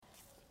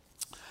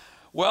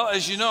Well,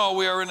 as you know,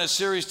 we are in a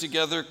series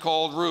together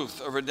called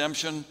Ruth, a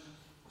redemption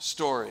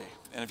story.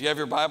 And if you have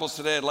your Bibles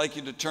today, I'd like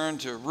you to turn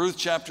to Ruth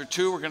chapter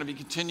 2. We're going to be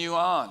continue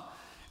on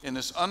in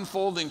this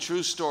unfolding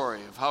true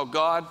story of how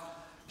God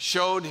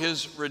showed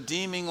his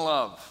redeeming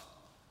love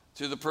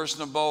through the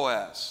person of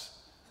Boaz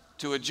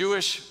to a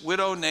Jewish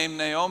widow named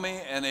Naomi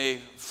and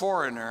a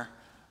foreigner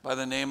by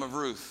the name of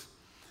Ruth.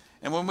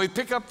 And when we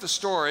pick up the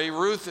story,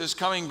 Ruth is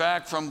coming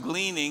back from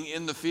gleaning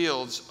in the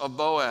fields of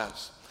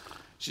Boaz.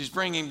 She's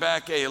bringing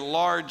back a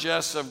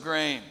largesse of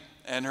grain,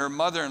 and her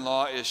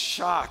mother-in-law is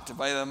shocked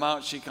by the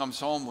amount she comes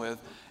home with,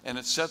 and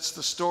it sets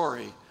the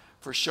story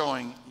for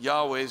showing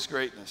Yahweh's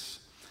greatness.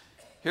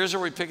 Here's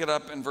where we pick it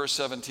up in verse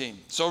 17.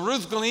 So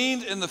Ruth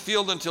gleaned in the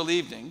field until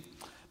evening.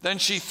 Then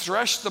she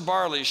threshed the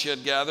barley she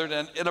had gathered,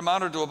 and it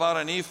amounted to about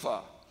an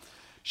ephah.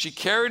 She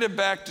carried it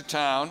back to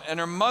town, and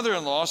her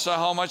mother-in-law saw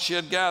how much she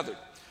had gathered.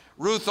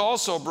 Ruth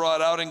also brought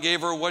out and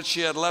gave her what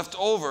she had left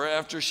over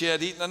after she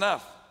had eaten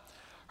enough.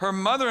 Her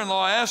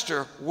mother-in-law asked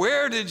her,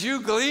 "Where did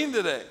you glean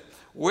today?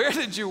 Where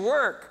did you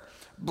work?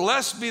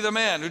 Blessed be the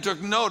man who took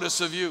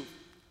notice of you."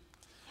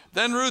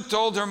 Then Ruth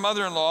told her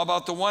mother-in-law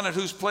about the one at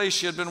whose place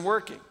she had been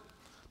working.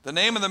 "The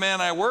name of the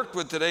man I worked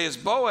with today is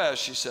Boaz,"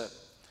 she said.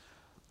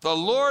 "The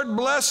Lord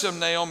bless him,"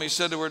 Naomi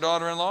said to her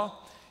daughter-in-law.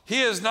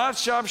 "He has not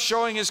stopped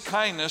showing his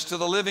kindness to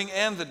the living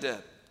and the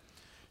dead."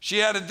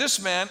 She added, "This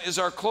man is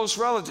our close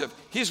relative.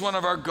 He's one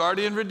of our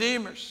guardian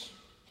redeemers."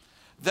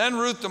 Then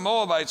Ruth the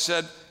Moabite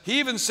said, "He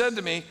even said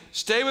to me,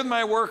 'Stay with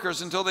my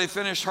workers until they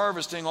finish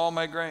harvesting all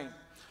my grain.'"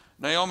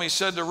 Naomi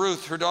said to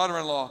Ruth, her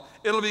daughter-in-law,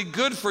 "It'll be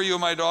good for you,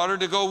 my daughter,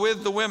 to go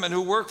with the women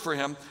who work for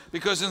him,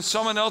 because in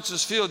someone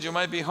else's field you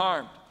might be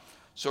harmed."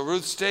 So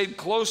Ruth stayed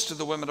close to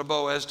the women of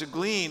Boaz to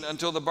glean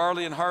until the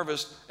barley and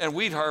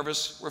wheat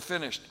harvests were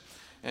finished.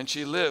 And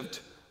she lived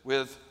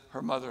with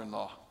her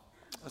mother-in-law.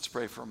 Let's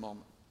pray for a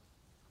moment.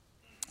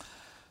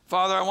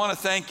 Father, I want to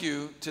thank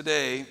you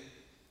today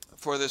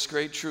for this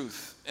great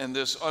truth and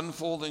this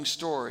unfolding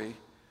story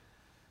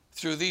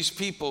through these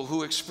people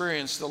who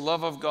experience the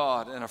love of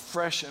God in a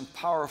fresh and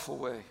powerful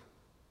way.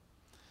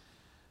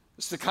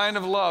 It's the kind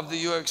of love that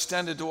you have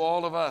extended to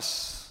all of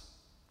us,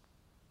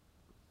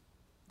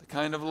 the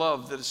kind of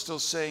love that is still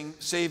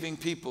saving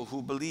people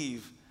who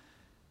believe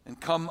and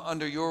come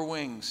under your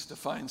wings to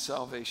find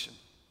salvation.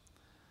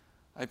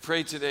 I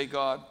pray today,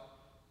 God,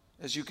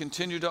 as you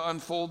continue to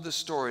unfold this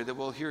story, that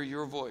we'll hear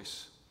your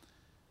voice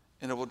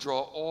and it will draw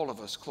all of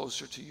us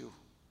closer to you.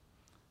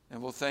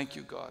 And we'll thank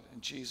you, God,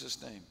 in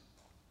Jesus' name.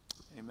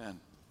 Amen.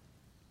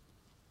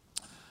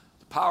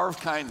 The power of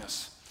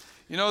kindness.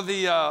 You know,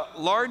 the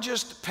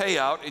largest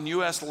payout in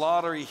U.S.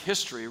 lottery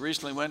history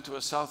recently went to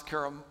a South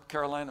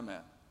Carolina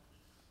man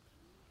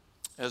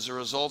as a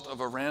result of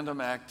a random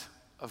act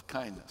of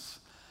kindness.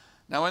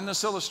 Now, in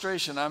this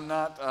illustration, I'm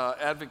not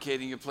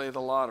advocating you play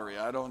the lottery.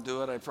 I don't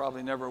do it. I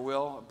probably never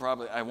will.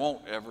 I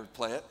won't ever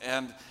play it.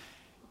 And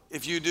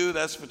if you do,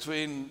 that's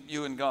between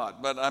you and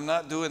God. But I'm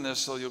not doing this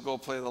so you'll go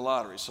play the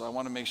lottery. So I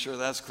want to make sure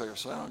that's clear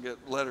so I don't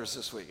get letters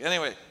this week.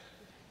 Anyway,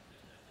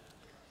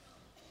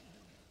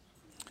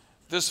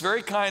 this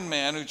very kind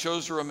man who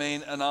chose to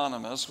remain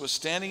anonymous was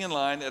standing in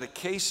line at a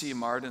KC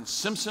Mart in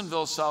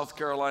Simpsonville, South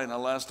Carolina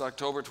last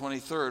October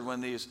 23rd when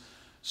these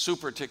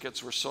super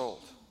tickets were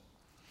sold.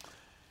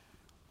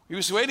 He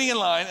was waiting in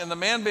line, and the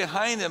man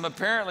behind him,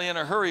 apparently in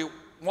a hurry,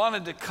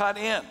 wanted to cut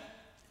in.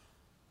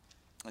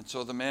 And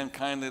so the man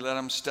kindly let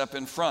him step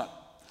in front.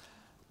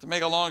 To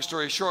make a long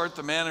story short,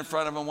 the man in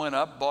front of him went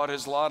up, bought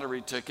his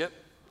lottery ticket.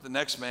 The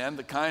next man,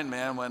 the kind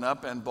man, went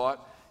up and bought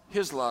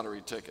his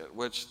lottery ticket,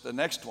 which the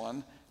next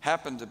one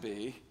happened to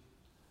be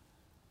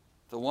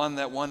the one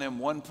that won him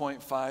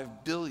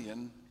 $1.5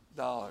 billion.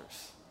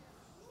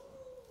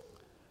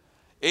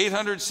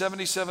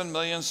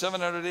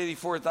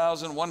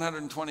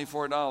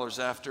 $877,784,124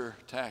 after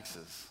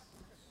taxes.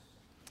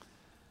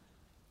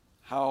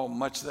 How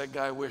much that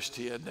guy wished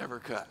he had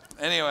never cut.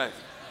 Anyway,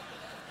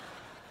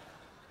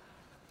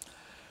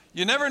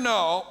 you never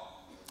know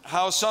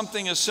how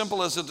something as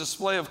simple as a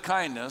display of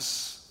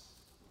kindness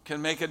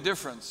can make a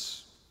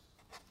difference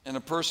in a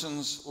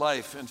person's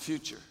life and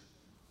future.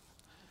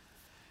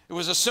 It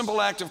was a simple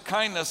act of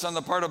kindness on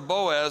the part of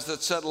Boaz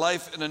that set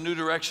life in a new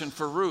direction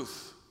for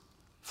Ruth,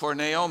 for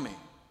Naomi,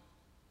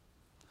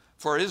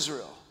 for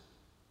Israel,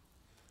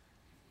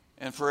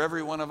 and for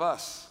every one of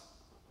us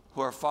who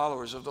are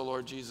followers of the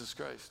Lord Jesus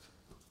Christ.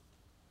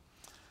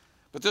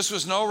 But this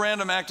was no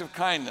random act of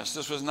kindness.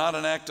 This was not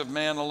an act of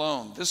man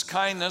alone. This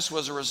kindness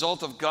was a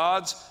result of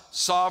God's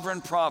sovereign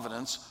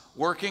providence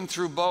working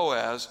through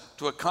Boaz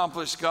to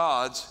accomplish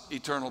God's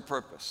eternal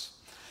purpose.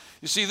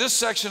 You see, this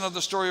section of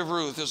the story of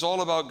Ruth is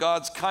all about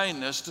God's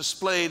kindness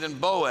displayed in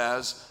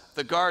Boaz,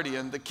 the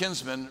guardian, the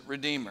kinsman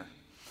redeemer.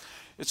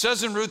 It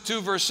says in Ruth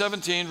 2, verse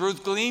 17,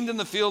 Ruth gleaned in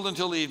the field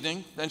until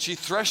evening. Then she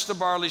threshed the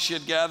barley she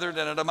had gathered,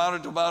 and it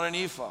amounted to about an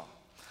ephah.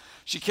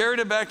 She carried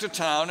it back to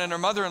town, and her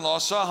mother-in-law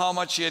saw how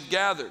much she had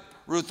gathered.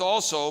 Ruth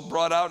also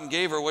brought out and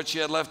gave her what she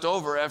had left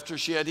over after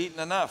she had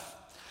eaten enough.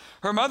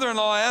 Her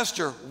mother-in-law asked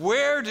her,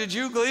 "Where did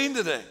you glean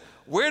today?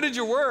 Where did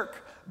you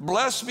work?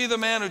 Blessed be the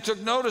man who took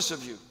notice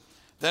of you."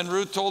 Then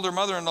Ruth told her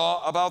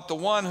mother-in-law about the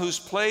one whose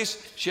place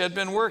she had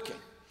been working.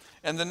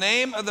 "And the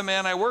name of the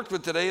man I worked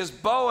with today is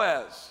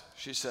Boaz,"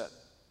 she said.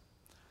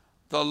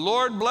 "The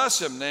Lord bless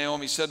him,"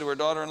 Naomi said to her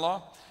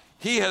daughter-in-law.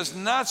 "He has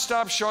not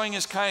stopped showing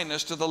his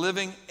kindness to the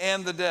living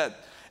and the dead."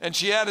 And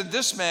she added,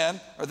 "This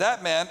man, or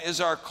that man, is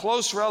our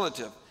close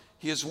relative.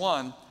 He is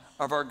one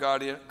of our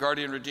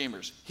guardian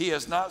redeemers. He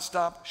has not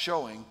stopped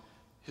showing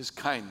his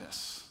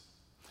kindness."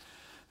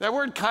 That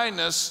word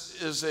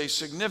kindness is a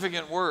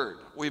significant word.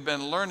 We've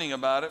been learning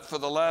about it for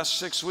the last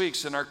 6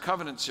 weeks in our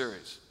covenant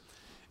series.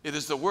 It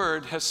is the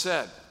word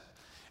hesed.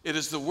 It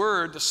is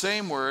the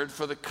same word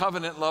for the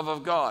covenant love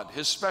of God,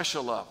 his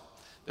special love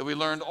that we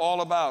learned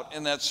all about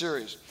in that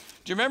series.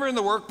 Do you remember in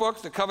the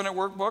workbook, the covenant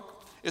workbook?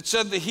 It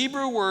said the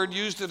Hebrew word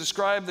used to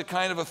describe the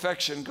kind of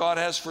affection God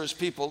has for his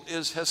people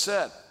is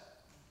hesed.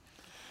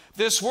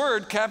 This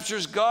word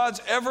captures God's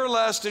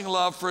everlasting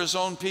love for his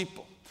own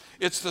people.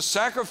 It's the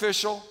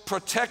sacrificial,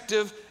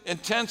 protective,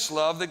 intense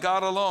love that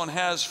God alone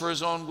has for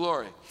his own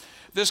glory.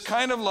 This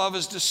kind of love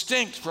is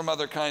distinct from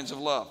other kinds of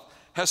love.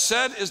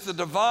 Hesed is the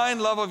divine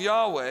love of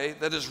Yahweh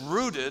that is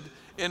rooted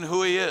in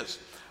who he is.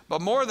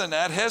 But more than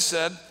that,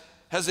 Hesed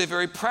has a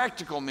very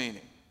practical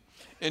meaning.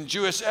 In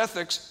Jewish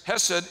ethics,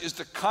 Hesed is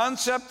the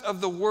concept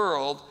of the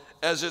world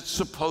as it's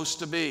supposed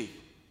to be.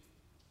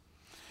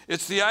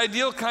 It's the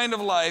ideal kind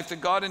of life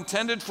that God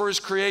intended for his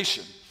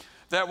creation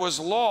that was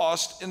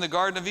lost in the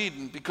Garden of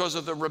Eden because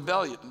of the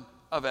rebellion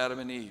of Adam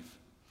and Eve.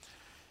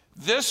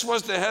 This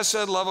was the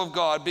Hesed love of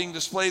God being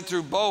displayed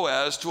through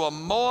Boaz to a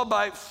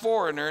Moabite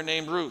foreigner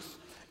named Ruth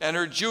and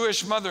her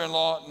Jewish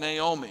mother-in-law,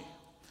 Naomi.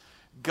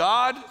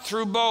 God,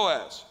 through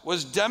Boaz,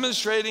 was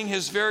demonstrating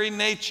his very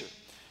nature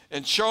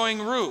and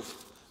showing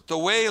Ruth the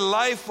way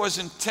life was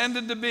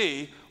intended to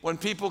be when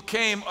people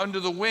came under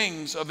the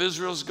wings of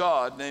Israel's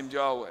God named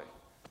Yahweh.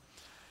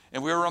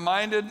 And we are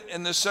reminded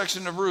in this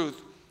section of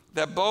Ruth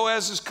that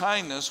Boaz's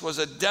kindness was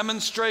a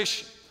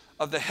demonstration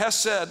of the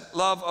Hesed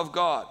love of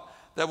God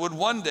that would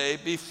one day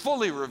be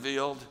fully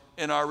revealed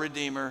in our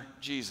Redeemer,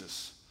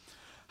 Jesus.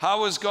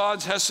 How is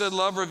God's Hesed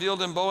love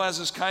revealed in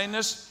Boaz's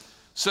kindness?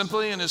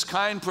 Simply in his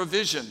kind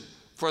provision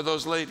for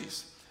those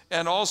ladies,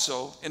 and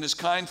also in his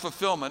kind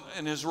fulfillment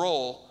in his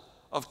role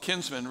of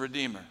kinsman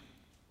redeemer.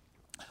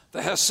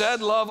 The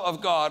Hesed love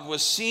of God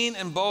was seen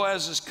in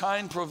Boaz's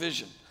kind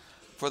provision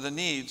for the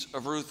needs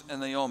of Ruth and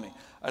Naomi.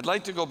 I'd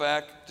like to go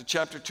back to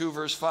chapter 2,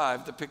 verse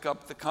 5 to pick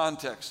up the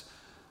context.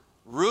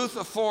 Ruth,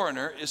 a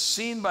foreigner, is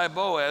seen by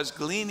Boaz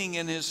gleaning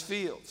in his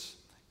fields.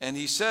 And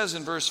he says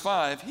in verse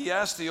 5, he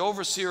asked the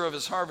overseer of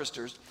his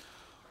harvesters,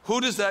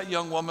 "Who does that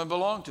young woman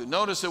belong to?"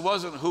 Notice it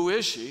wasn't who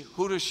is she,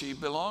 who does she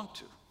belong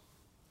to?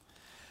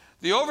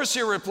 The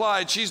overseer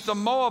replied, "She's the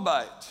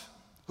Moabite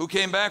who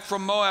came back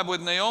from Moab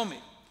with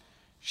Naomi."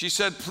 She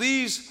said,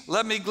 "Please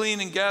let me glean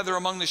and gather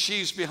among the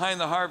sheaves behind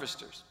the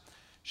harvesters."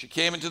 She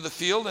came into the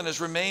field and has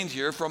remained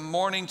here from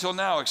morning till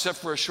now, except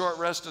for a short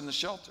rest in the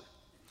shelter.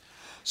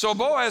 So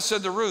Boaz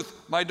said to Ruth,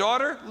 "My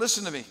daughter,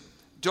 listen to me.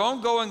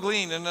 Don't go and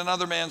glean in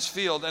another man's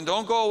field, and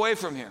don't go away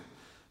from here.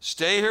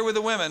 Stay here with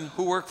the women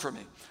who work for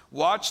me.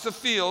 Watch the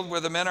field where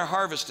the men are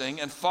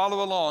harvesting and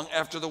follow along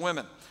after the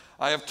women.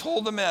 I have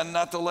told the men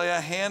not to lay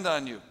a hand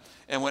on you.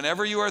 And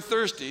whenever you are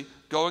thirsty,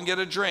 go and get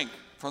a drink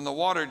from the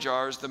water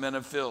jars the men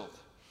have filled."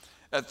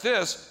 At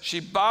this, she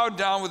bowed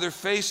down with her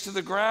face to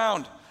the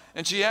ground,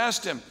 and she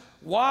asked him,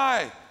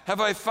 "Why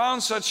have I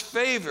found such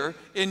favor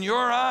in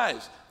your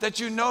eyes that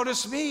you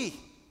notice me,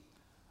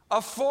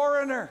 a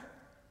foreigner?"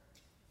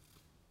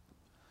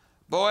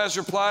 Boaz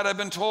replied, "I've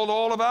been told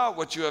all about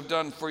what you have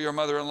done for your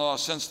mother-in-law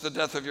since the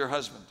death of your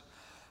husband,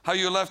 how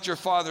you left your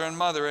father and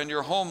mother and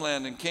your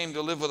homeland and came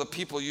to live with a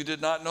people you did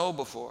not know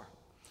before.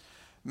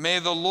 May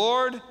the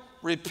Lord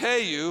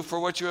repay you for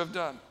what you have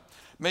done.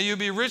 May you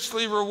be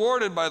richly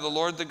rewarded by the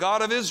Lord, the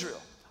God of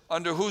Israel,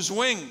 under whose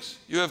wings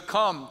you have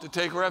come to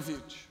take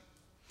refuge.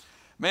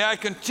 May I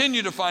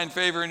continue to find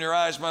favor in your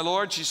eyes, my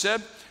Lord," she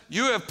said.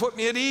 "You have put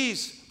me at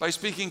ease by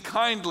speaking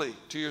kindly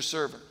to your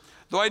servant,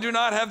 though I do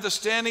not have the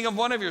standing of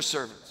one of your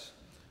servants."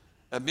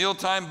 At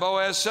mealtime,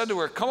 Boaz said to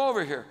her, "Come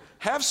over here,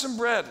 have some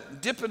bread,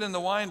 and dip it in the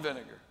wine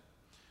vinegar."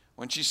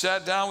 When she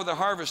sat down with the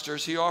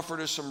harvesters, he offered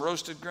her some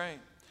roasted grain.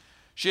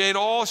 She ate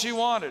all she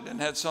wanted and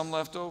had some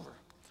left over.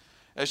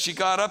 As she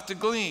got up to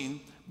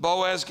glean,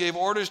 Boaz gave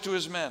orders to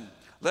his men,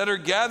 "Let her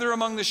gather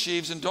among the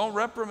sheaves and don't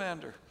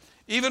reprimand her.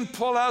 Even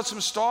pull out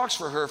some stalks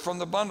for her from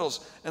the bundles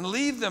and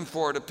leave them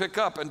for her to pick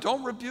up, and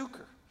don't rebuke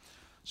her."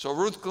 So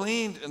Ruth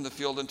gleaned in the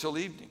field until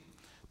evening.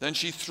 Then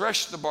she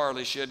threshed the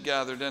barley she had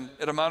gathered, and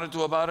it amounted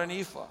to about an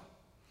ephah.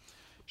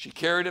 She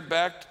carried it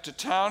back to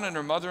town, and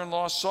her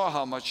mother-in-law saw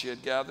how much she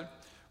had gathered.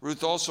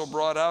 Ruth also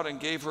brought out and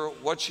gave her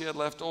what she had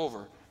left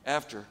over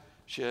after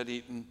she had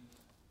eaten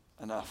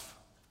enough,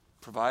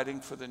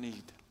 providing for the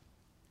need.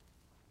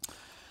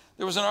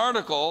 There was an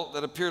article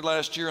that appeared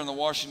last year in the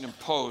Washington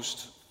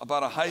Post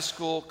about a high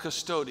school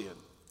custodian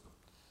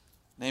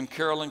named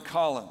Carolyn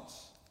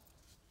Collins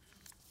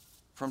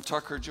from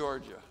Tucker,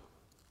 Georgia,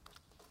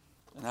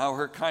 and how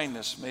her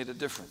kindness made a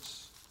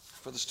difference.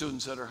 for the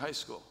students at her high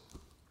school.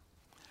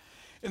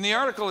 In the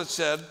article it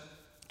said,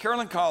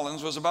 Carolyn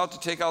Collins was about to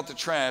take out the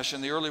trash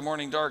in the early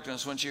morning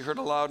darkness when she heard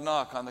a loud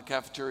knock on the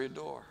cafeteria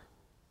door.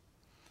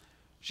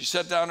 She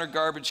set down her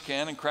garbage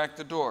can and cracked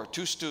the door.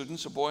 2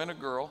 students, a boy and a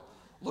girl,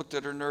 looked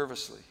at her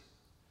nervously.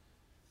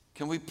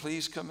 "Can we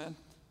please come in?"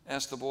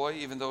 asked the boy,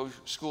 even though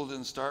school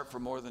didn't start for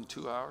more than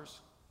 2 hours.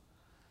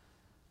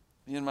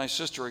 "Me and my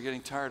sister are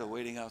getting tired of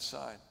waiting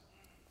outside."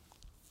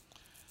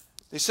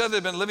 They said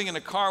they'd been living in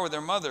a car with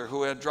their mother,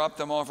 who had dropped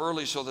them off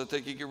early so that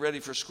they could get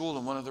ready for school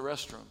in one of the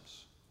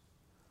restrooms.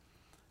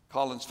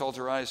 Collins felt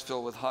her eyes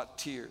fill with hot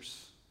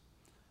tears.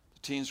 The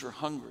teens were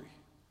hungry,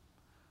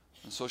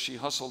 and so she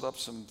hustled up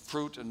some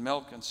fruit and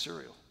milk and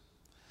cereal.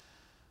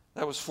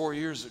 That was 4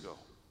 years ago,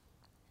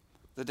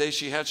 the day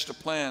she hatched a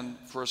plan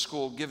for a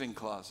school giving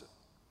closet.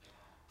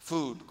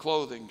 Food,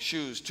 clothing,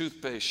 shoes,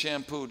 toothpaste,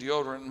 shampoo,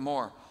 deodorant, and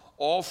more,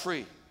 all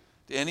free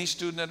to any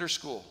student at her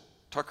school,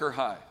 Tucker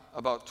High,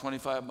 about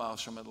 25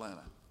 miles from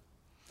Atlanta.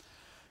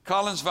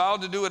 Collins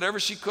vowed to do whatever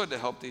she could to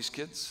help these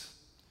kids.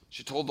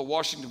 She told the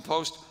Washington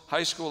Post,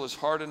 "High school is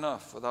hard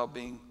enough without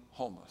being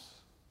homeless."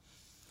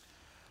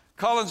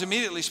 Collins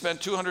immediately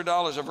spent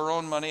 $200 of her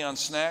own money on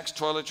snacks,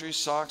 toiletries,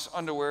 socks,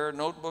 underwear,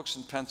 notebooks,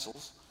 and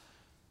pencils.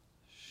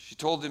 She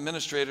told the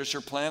administrators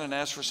her plan and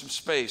asked for some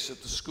space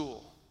at the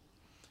school.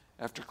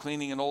 After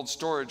cleaning an old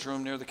storage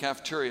room near the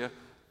cafeteria,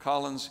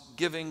 Collins'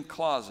 giving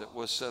closet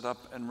was set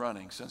up and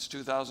running. Since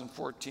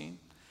 2014,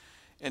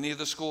 any of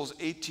the school's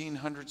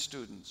 1,800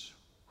 students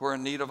who are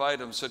in need of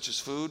items such as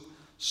food,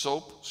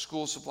 soap,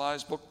 school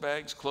supplies, book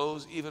bags,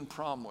 clothes, even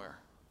prom wear,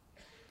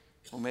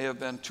 who may have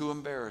been too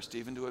embarrassed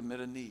even to admit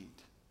a need,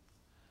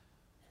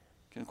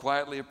 can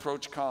quietly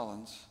approach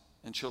Collins,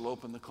 and she'll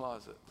open the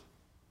closet,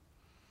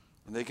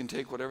 and they can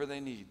take whatever they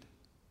need.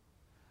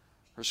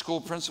 Her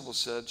school principal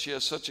said she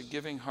has such a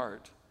giving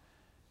heart.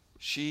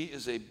 She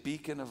is a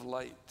beacon of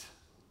light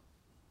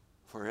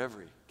for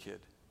every kid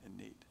in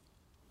need.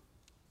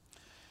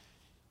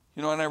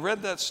 You know, when I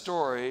read that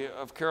story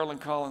of Carolyn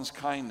Collins'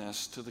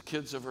 kindness to the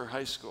kids of her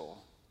high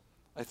school,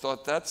 I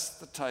thought that's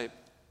the type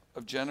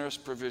of generous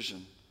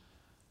provision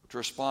to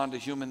respond to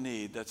human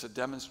need that's a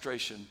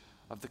demonstration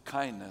of the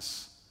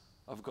kindness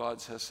of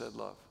God's Hesed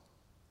love.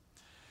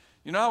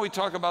 You know how we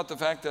talk about the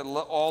fact that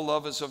all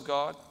love is of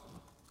God?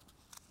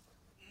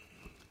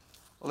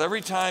 Well,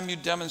 every time you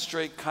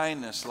demonstrate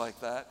kindness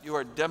like that, you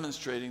are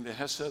demonstrating the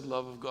Hesed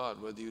love of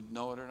God, whether you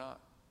know it or not.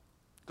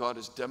 God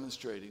is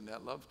demonstrating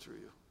that love through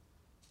you.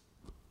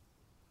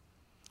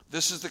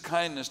 This is the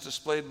kindness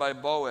displayed by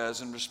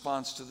Boaz in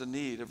response to the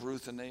need of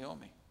Ruth and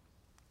Naomi.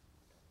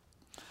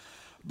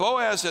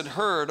 Boaz had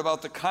heard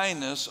about the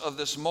kindness of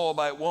this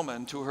Moabite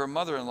woman to her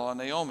mother-in-law,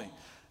 Naomi.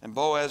 And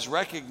Boaz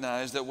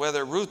recognized that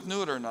whether Ruth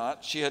knew it or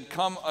not, she had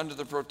come under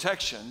the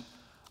protection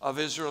of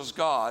Israel's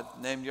God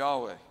named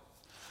Yahweh.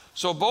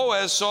 So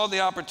Boaz saw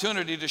the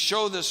opportunity to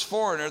show this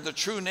foreigner the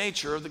true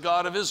nature of the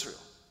God of Israel.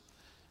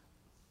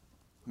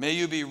 "May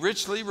you be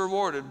richly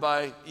rewarded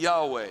by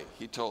Yahweh,"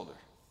 he told her.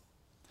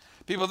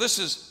 People, this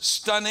is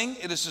stunning.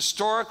 It is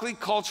historically,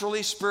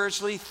 culturally,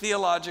 spiritually,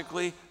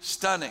 theologically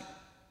stunning.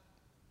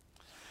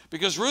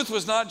 Because Ruth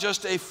was not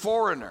just a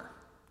foreigner.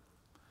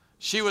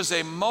 She was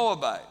a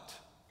Moabite,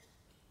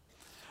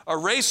 a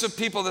race of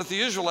people that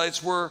the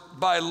Israelites were,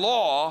 by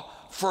law,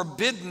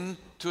 forbidden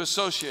to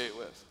associate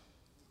with.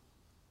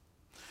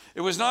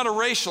 It was not a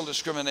racial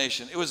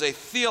discrimination. It was a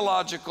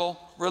theological,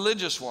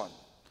 religious one.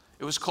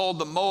 It was called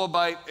the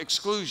Moabite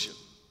exclusion.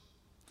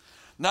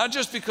 Not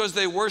just because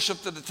they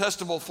worshiped the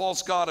detestable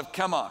false god of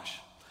Chemosh,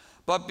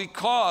 but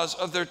because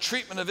of their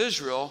treatment of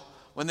Israel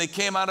when they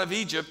came out of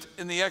Egypt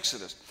in the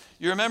Exodus.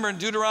 You remember in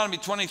Deuteronomy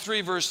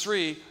 23, verse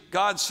 3,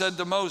 God said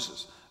to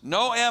Moses,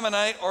 "No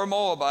Ammonite or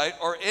Moabite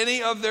or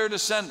any of their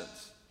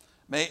descendants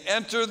may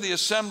enter the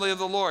assembly of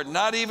the Lord,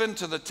 not even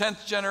to the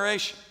 10th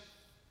generation.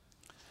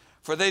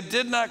 For they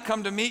did not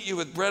come to meet you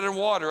with bread and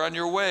water on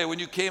your way when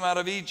you came out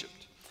of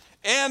Egypt.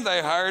 And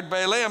they hired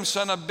Balaam,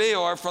 son of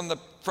Beor, from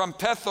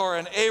Pethor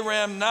and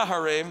Aram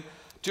Naharaim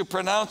to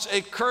pronounce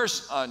a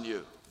curse on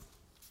you."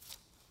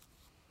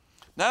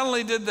 Not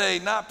only did they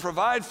not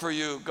provide for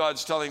you,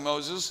 God's telling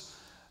Moses,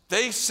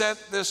 they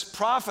sent this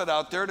prophet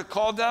out there to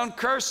call down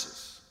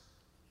curses.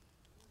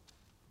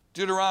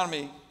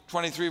 Deuteronomy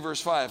 23,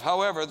 verse 5.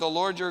 "However, the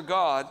Lord your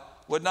God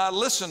would not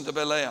listen to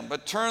Balaam,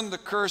 but turned the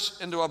curse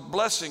into a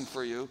blessing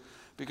for you,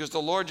 because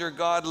the Lord your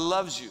God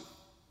loves you.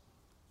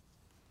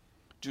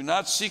 Do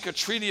not seek a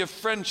treaty of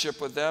friendship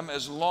with them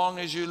as long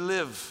as you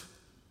live."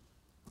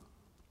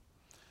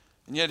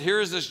 And yet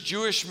here is this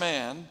Jewish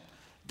man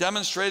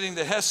demonstrating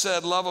the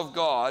Hesed love of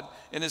God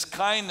in his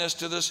kindness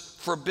to this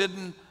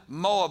forbidden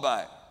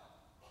Moabite.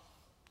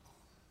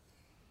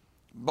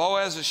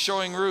 Boaz is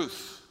showing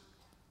Ruth,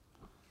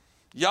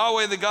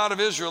 Yahweh, the God of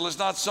Israel, is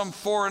not some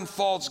foreign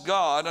false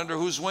god under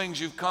whose wings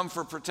you've come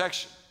for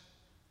protection.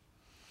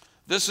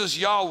 This is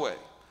Yahweh,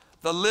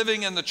 the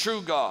living and the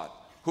true God,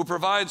 who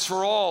provides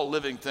for all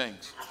living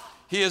things.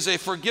 He is a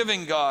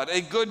forgiving God,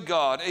 a good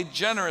God, a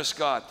generous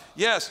God.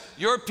 Yes,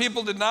 your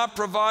people did not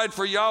provide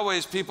for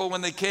Yahweh's people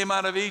when they came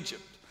out of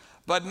Egypt,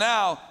 But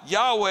now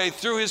Yahweh,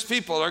 through his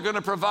people, are going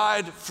to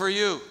provide for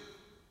you.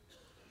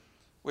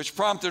 Which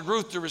prompted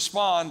Ruth to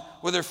respond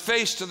with her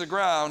face to the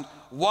ground,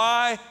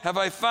 why have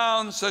I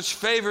found such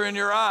favor in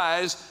your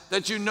eyes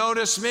that you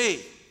notice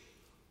me,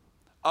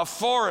 a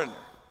foreigner?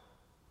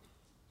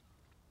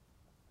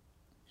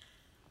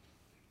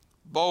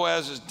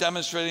 Boaz is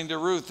demonstrating to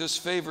Ruth this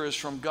favor is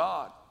from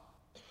God.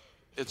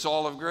 It's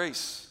all of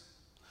grace.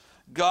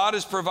 God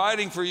is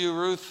providing for you,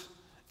 Ruth,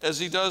 as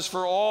he does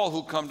for all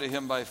who come to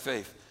him by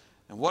faith.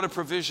 And what a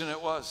provision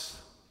it was.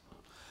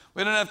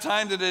 We don't have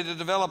time today to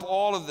develop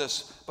all of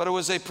this, but it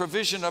was a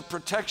provision of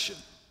protection.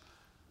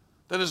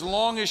 That as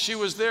long as she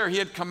was there, he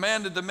had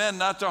commanded the men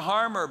not to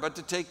harm her, but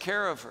to take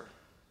care of her.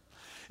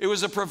 It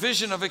was a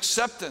provision of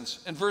acceptance.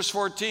 In verse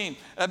 14,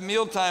 at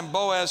mealtime,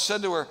 Boaz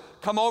said to her,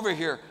 come over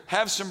here,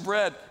 have some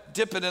bread,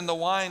 dip it in the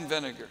wine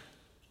vinegar.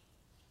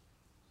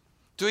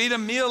 To eat a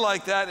meal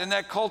like that in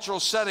that cultural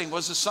setting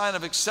was a sign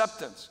of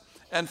acceptance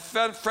and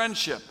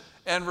friendship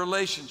and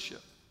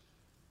relationship,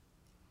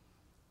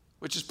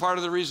 which is part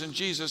of the reason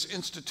Jesus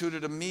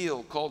instituted a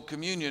meal called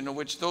communion, in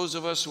which those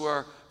of us who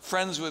are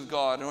friends with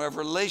God and who have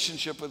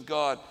relationship with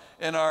God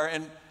and are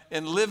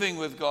in living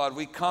with God,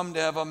 we come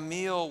to have a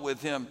meal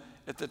with him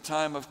at the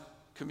time of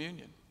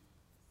communion.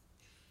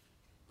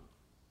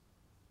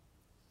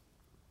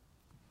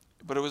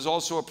 But it was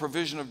also a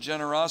provision of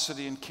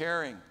generosity and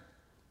caring.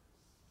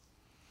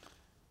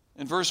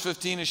 In verse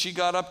 15, as she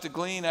got up to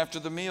glean after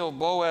the meal,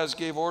 Boaz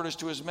gave orders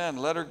to his men,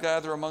 let her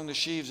gather among the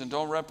sheaves and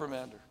don't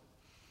reprimand her.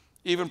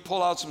 Even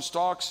pull out some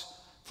stalks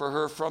for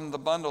her from the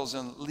bundles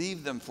and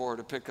leave them for her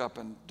to pick up,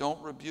 and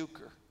don't rebuke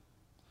her.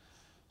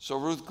 So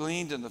Ruth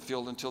gleaned in the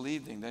field until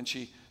evening. Then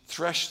she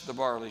threshed the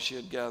barley she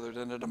had gathered,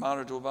 and it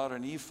amounted to about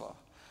an ephah.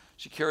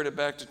 She carried it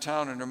back to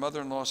town, and her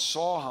mother-in-law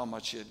saw how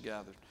much she had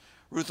gathered.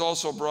 Ruth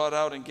also brought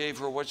out and gave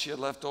her what she had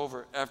left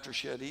over after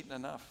she had eaten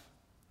enough.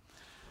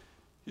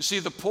 You see,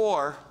 the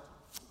poor,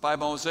 by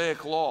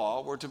Mosaic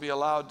law, were to be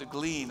allowed to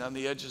glean on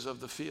the edges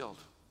of the field.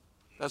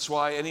 That's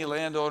why any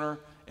landowner,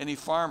 any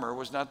farmer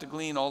was not to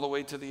glean all the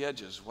way to the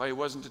edges, why he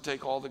wasn't to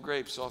take all the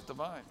grapes off the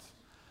vines.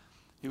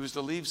 He was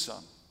to leave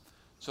some,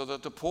 so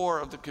that the poor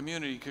of the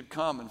community could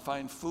come and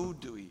find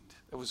food to eat.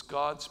 It was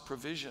God's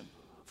provision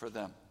for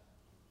them.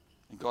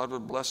 And God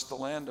would bless the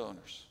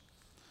landowners.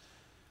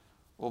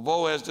 Well,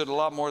 Boaz did a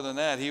lot more than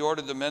that. He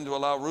ordered the men to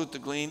allow Ruth to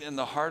glean in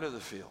the heart of the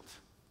field.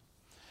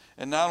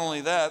 And not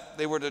only that,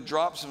 they were to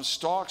drop some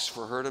stalks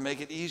for her to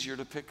make it easier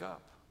to pick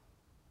up.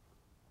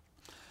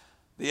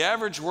 The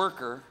average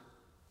worker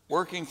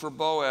working for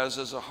Boaz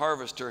as a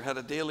harvester had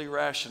a daily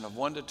ration of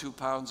 1 to 2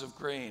 pounds of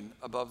grain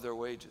above their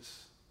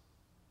wages.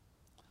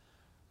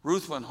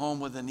 Ruth went home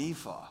with an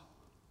ephah,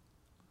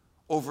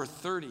 over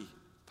 30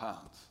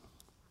 pounds.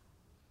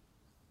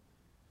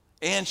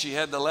 And she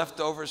had the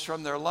leftovers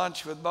from their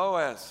lunch with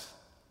Boaz.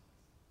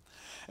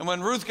 And when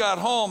Ruth got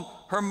home,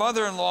 her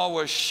mother-in-law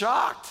was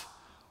shocked.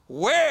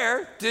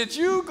 Where did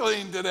you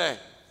glean today?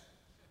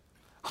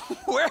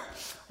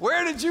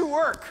 Where did you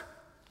work?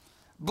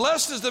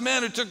 Blessed is the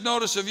man who took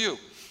notice of you.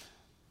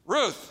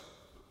 Ruth,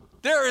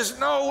 there is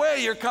no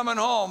way you're coming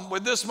home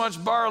with this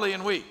much barley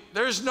and wheat.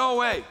 There's no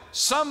way.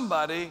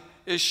 Somebody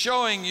is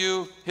showing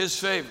you his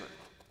favor.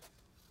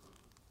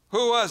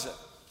 Who was it?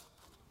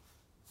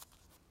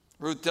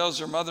 Ruth tells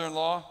her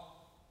mother-in-law,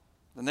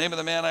 the name of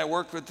the man I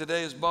worked with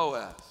today is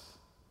Boaz.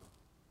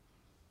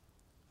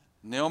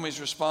 Naomi's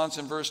response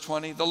in verse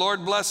 20, the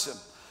Lord bless him.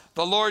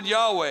 The Lord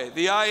Yahweh,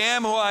 the I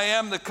am who I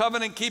am, the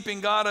covenant-keeping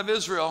God of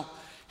Israel,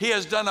 he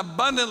has done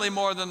abundantly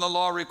more than the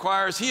law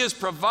requires. He is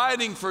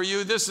providing for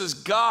you. This is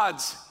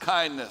God's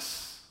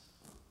kindness.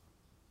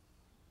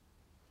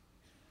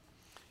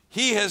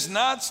 He has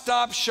not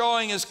stopped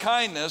showing his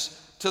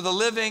kindness to the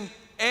living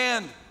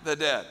and the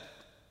dead.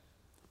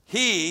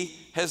 He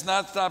has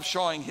not stopped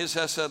showing his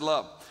hesed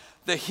love.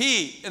 The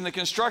he in the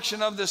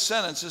construction of this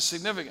sentence is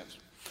significant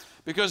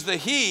because the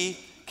he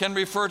can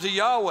refer to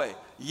Yahweh.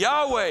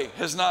 Yahweh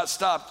has not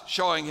stopped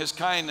showing his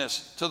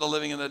kindness to the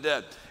living and the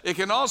dead. It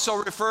can also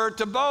refer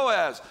to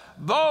Boaz.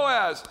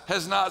 Boaz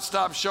has not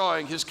stopped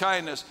showing his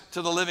kindness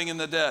to the living and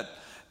the dead.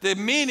 The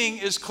meaning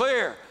is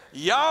clear.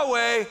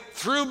 Yahweh,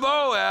 through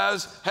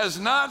Boaz, has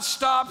not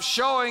stopped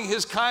showing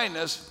his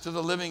kindness to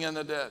the living and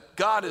the dead.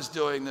 God is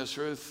doing this,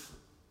 Ruth.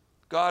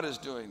 God is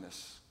doing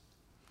this.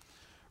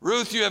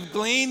 Ruth, you have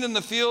gleaned in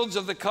the fields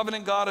of the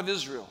covenant God of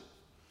Israel,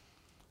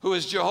 who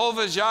is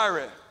Jehovah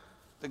Jireh,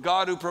 the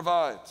God who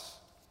provides.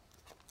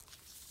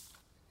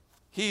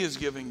 He is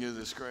giving you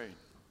this grain.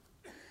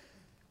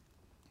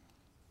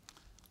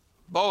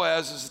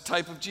 Boaz is a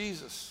type of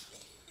Jesus,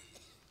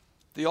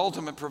 the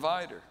ultimate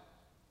provider.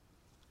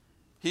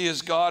 He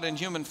is God in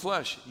human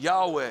flesh,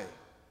 Yahweh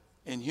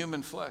in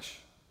human flesh.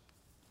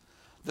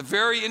 The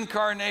very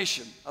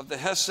incarnation of the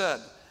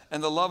Hesed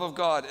and the love of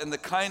God and the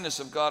kindness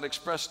of God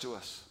expressed to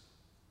us.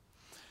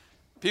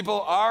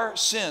 People, our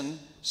sin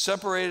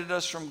separated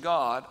us from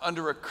God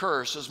under a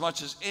curse as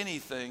much as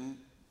anything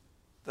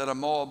that a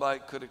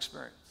Moabite could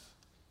experience.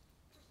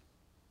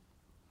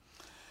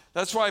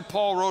 That's why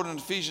Paul wrote in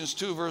Ephesians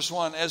 2, verse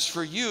 1, as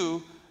for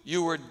you,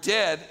 you were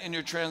dead in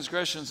your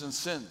transgressions and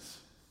sins.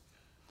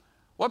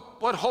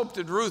 What hope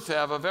did Ruth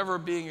have of ever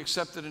being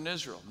accepted in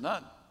Israel?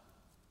 None.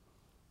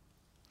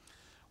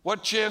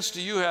 What chance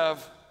do you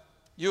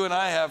and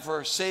I have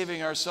for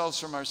saving ourselves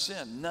from our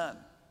sin? None.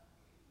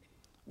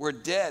 We're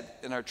dead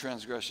in our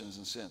transgressions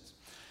and sins.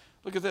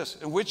 Look at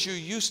this. In which you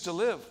used to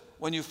live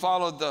when you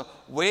followed the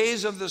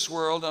ways of this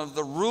world, of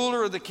the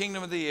ruler of the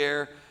kingdom of the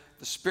air,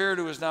 the spirit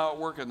who is now at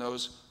work in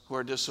those who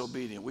are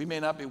disobedient. We may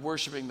not be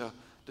worshiping the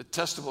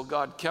detestable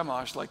god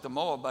Chemosh like the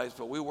Moabites,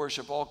 but we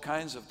worship all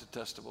kinds of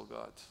detestable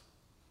gods,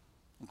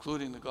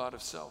 including the god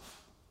of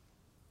self.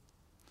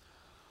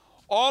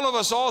 All of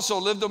us also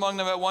lived among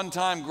them at one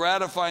time,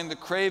 gratifying the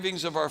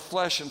cravings of our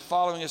flesh and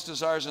following its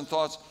desires and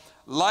thoughts.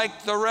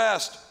 Like the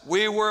rest,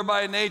 we were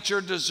by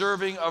nature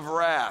deserving of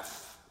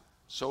wrath.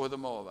 So were the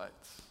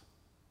Moabites.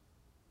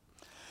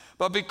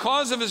 But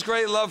because of his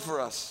great love for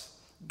us,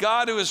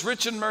 God, who is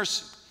rich in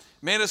mercy,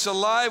 made us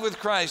alive with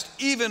Christ,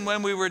 even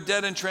when we were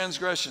dead in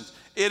transgressions.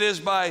 It is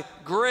by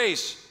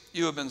grace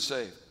you have been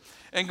saved.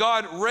 And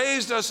God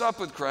raised us up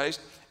with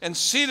Christ and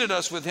seated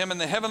us with him in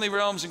the heavenly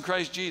realms in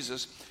Christ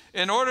Jesus,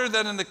 in order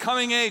that in the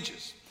coming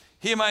ages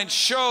he might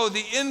show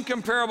the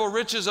incomparable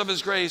riches of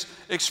his grace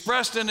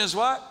expressed in his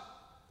what?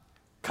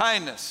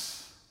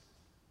 Kindness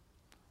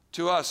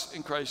to us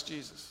in Christ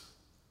Jesus.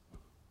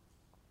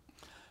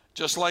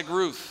 Just like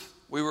Ruth,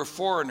 we were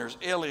foreigners,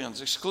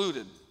 aliens,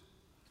 excluded,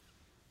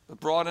 but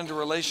brought into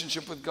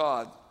relationship with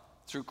God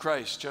through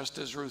Christ, just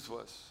as Ruth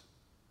was.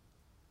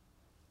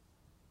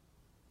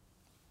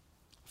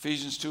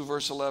 Ephesians 2,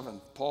 verse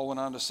 11, Paul went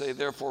on to say,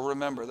 therefore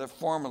remember that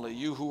formerly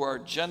you who are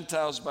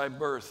Gentiles by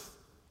birth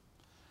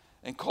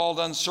and called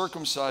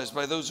uncircumcised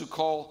by those who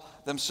call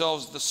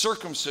themselves the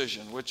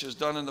circumcision, which is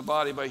done in the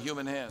body by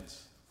human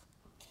hands.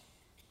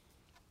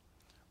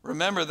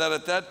 Remember that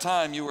at that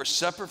time you were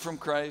separate from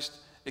Christ,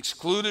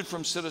 excluded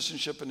from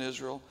citizenship in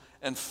Israel,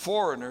 and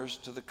foreigners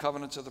to the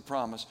covenants of the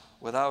promise,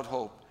 without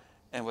hope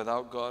and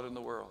without God in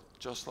the world,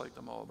 just like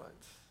the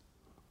Moabites.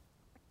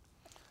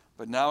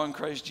 But now in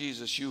Christ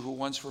Jesus, you who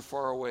once were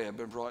far away have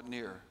been brought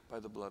near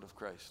by the blood of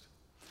Christ.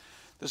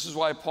 This is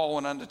why Paul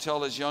went on to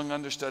tell his young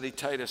understudy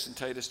Titus in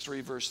Titus 3,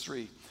 verse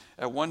 3,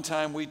 at one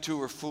time we too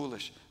were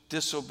foolish,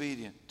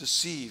 disobedient,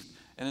 deceived,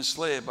 and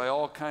enslaved by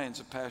all kinds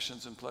of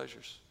passions and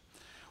pleasures.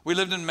 We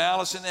lived in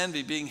malice and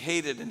envy, being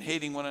hated and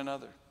hating one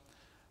another.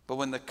 But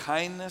when the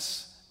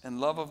kindness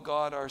and love of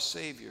God our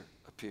Savior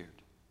appeared,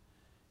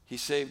 he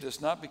saved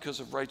us not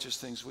because of righteous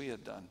things we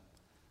had done,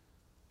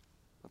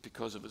 but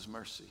because of his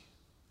mercy.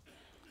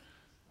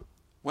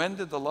 When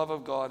did the love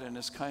of God and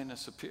his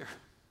kindness appear?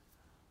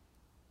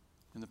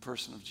 In the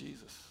person of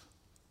Jesus,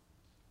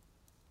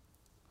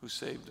 who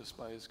saved us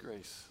by his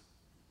grace.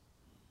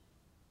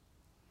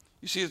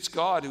 You see, it's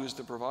God who is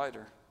the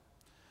provider,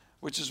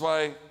 which is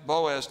why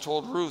Boaz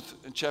told Ruth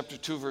in chapter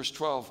 2, verse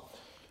 12,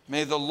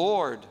 may the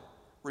Lord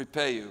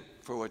repay you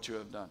for what you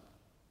have done.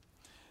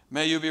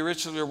 May you be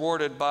richly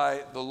rewarded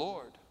by the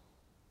Lord,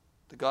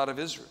 the God of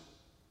Israel,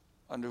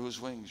 under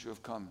whose wings you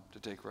have come to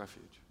take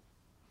refuge.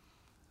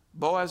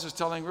 Boaz is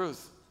telling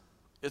Ruth,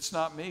 it's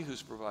not me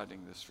who's providing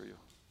this for you.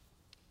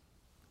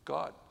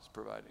 God is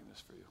providing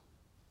this for you.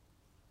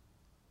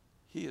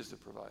 He is the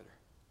provider.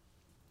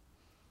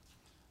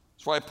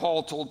 That's why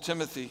Paul told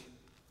Timothy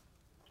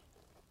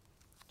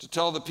to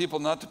tell the people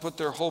not to put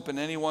their hope in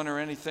anyone or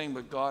anything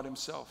but God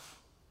himself.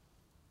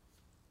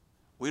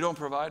 We don't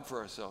provide for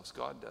ourselves,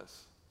 God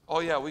does. Oh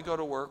yeah, we go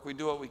to work, we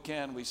do what we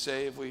can, we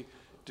save, we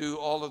do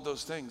all of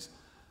those things.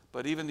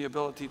 But even the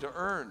ability to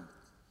earn,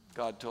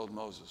 God told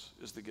Moses,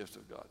 is the gift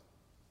of God.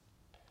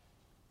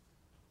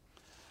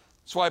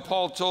 That's why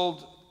Paul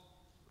told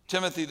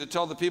Timothy to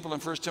tell the people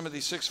in 1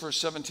 Timothy 6, verse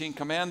 17,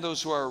 command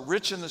those who are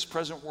rich in this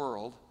present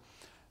world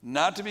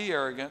not to be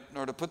arrogant,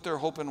 nor to put their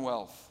hope in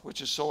wealth, which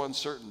is so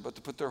uncertain, but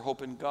to put their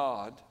hope in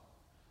God,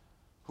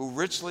 who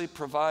richly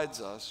provides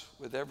us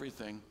with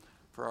everything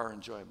for our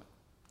enjoyment.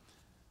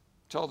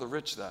 Tell the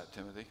rich that,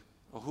 Timothy.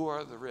 Well, who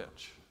are the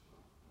rich?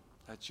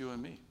 That's you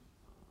and me.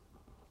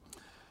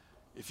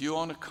 If you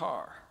own a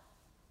car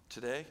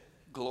today,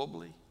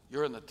 globally,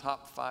 you're in the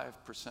top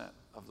 5%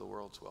 of the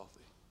world's wealthy.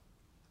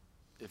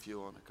 If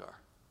you own a car.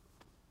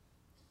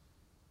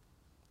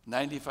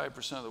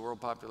 95% of the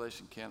world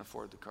population can't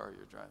afford the car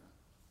you're driving.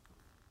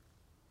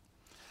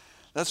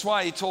 That's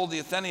why he told the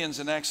Athenians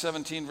in Acts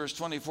 17, verse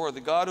 24, the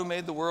God who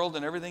made the world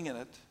and everything in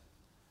it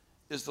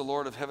is the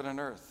Lord of heaven and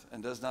earth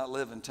and does not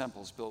live in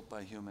temples built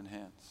by human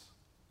hands.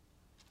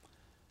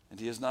 And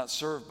he is not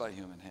served by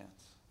human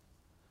hands,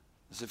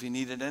 as if he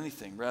needed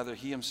anything. Rather,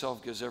 he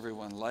himself gives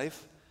everyone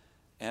life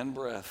and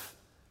breath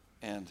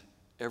and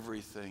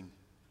everything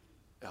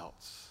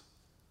else.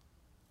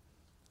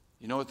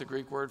 You know what the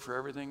Greek word for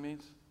everything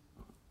means?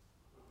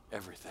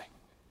 Everything.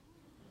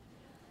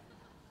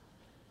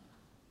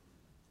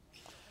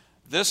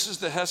 This is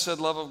the Hesed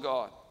love of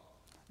God,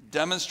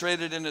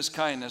 demonstrated in his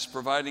kindness,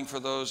 providing for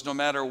those, no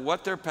matter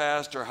what their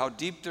past or how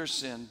deep their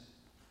sin,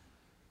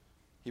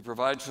 he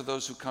provides for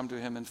those who come to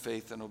him in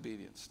faith and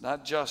obedience,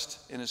 not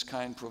just in his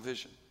kind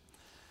provision,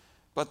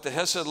 But the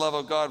Hesed love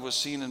of God was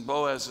seen in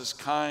Boaz's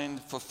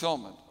kind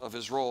fulfillment of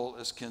his role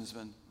as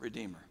kinsman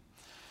redeemer.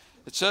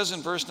 It says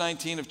in verse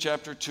 19 of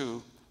chapter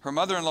 2, her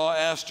mother-in-law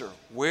asked her,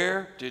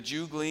 "Where did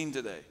you glean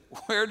today?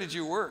 Where did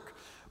you work?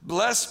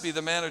 Blessed be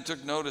the man who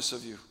took notice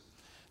of you."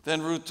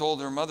 Then Ruth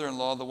told her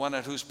mother-in-law, the one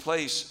at whose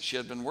place she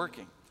had been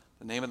working,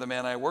 "The name of the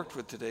man I worked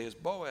with today is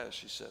Boaz,"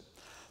 she said.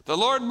 "The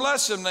Lord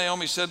bless him,"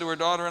 Naomi said to her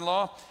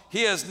daughter-in-law.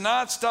 "He has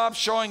not stopped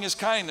showing his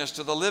kindness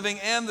to the living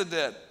and the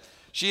dead."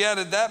 She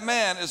added, "That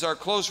man is our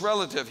close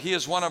relative. He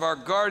is one of our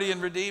guardian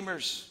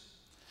redeemers."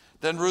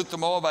 Then Ruth the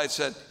Moabite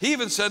said, "He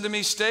even said to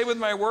me, 'Stay with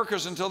my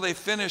workers until they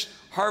finish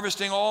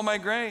harvesting all my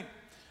grain.'"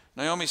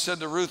 Naomi said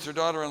to Ruth, her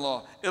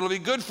daughter-in-law, "It'll be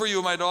good for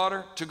you, my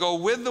daughter, to go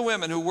with the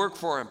women who work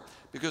for him,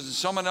 because in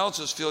someone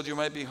else's field you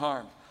might be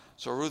harmed."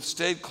 So Ruth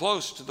stayed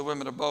close to the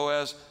women of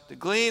Boaz to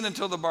glean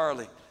until the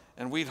barley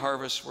and wheat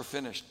harvests were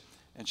finished,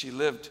 and she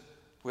lived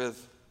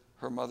with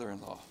her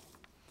mother-in-law.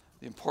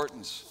 The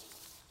importance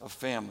of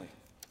family.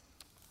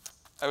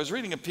 I was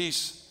reading a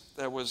piece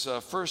that was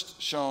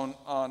first shown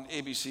on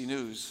ABC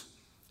News.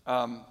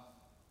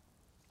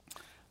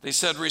 They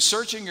said,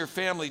 researching your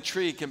family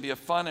tree can be a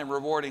fun and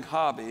rewarding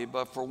hobby,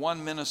 but for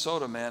one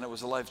Minnesota man, it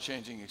was a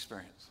life-changing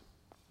experience.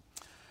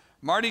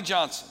 Marty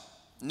Johnson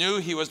knew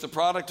he was the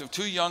product of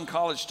two young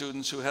college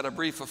students who had a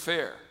brief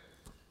affair.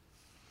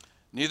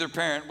 Neither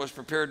parent was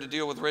prepared to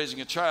deal with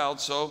raising a child,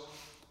 so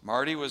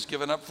Marty was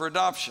given up for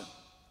adoption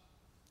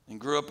and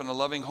grew up in a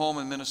loving home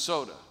in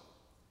Minnesota.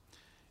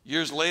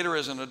 Years later,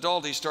 as an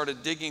adult, he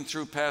started digging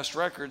through past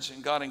records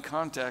and got in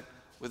contact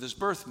with his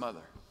birth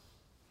mother.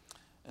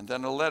 And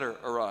then a letter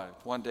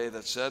arrived one day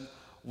that said,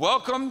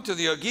 "Welcome to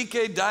the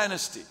Ogike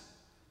dynasty.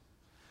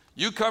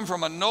 You come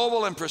from a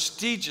noble and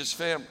prestigious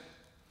family."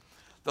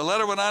 The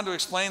letter went on to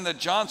explain that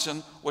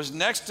Johnson was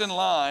next in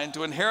line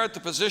to inherit the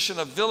position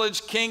of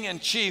village king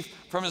and chief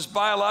from his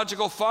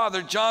biological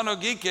father, John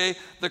Ogike,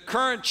 the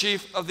current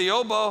chief of the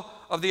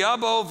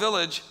Abo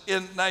village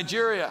in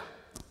Nigeria.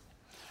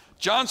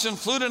 Johnson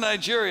flew to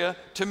Nigeria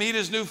to meet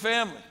his new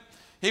family.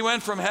 He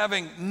went from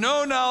having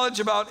no knowledge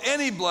about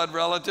any blood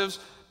relatives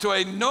to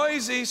a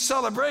noisy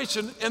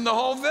celebration in the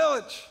whole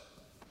village.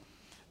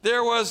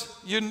 There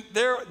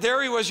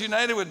he was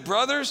united with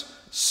brothers,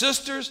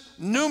 sisters,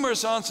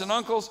 numerous aunts and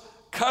uncles,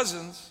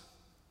 cousins,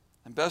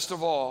 and best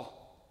of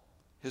all,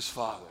 his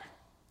father.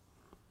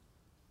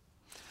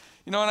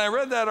 You know, when I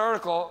read that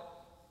article,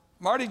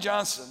 Marty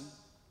Johnson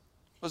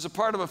was a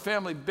part of a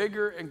family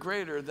bigger and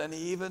greater than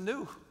he even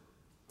knew.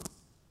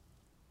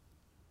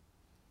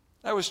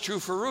 That was true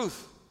for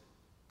Ruth.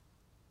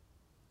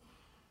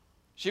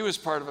 She was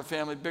part of a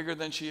family bigger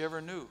than she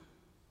ever knew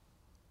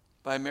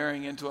by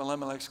marrying into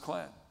Elimelech's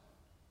clan.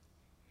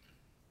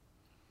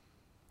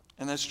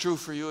 And that's true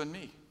for you and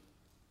me.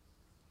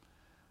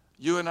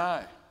 You and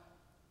I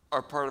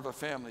are part of a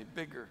family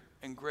bigger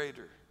and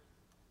greater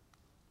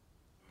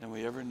than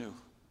we ever knew.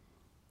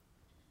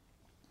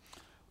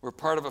 We're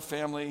part of a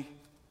family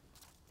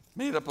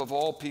made up of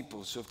all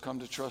peoples who have come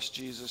to trust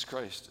Jesus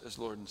Christ as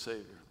Lord and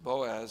Savior.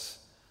 Boaz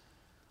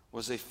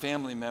was a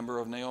family member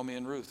of Naomi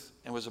and Ruth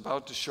and was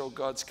about to show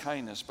God's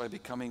kindness by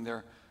becoming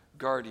their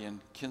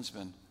guardian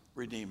kinsman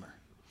redeemer.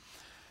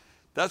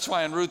 That's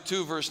why in Ruth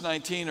 2, verse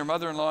 19, her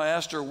mother-in-law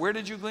asked her, "Where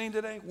did you glean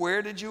today?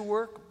 Where did you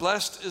work?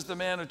 Blessed is the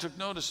man who took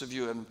notice of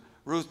you." And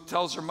Ruth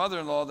tells her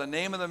mother-in-law, "The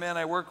name of the man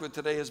I worked with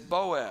today is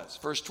Boaz."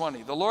 Verse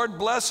 20, "The Lord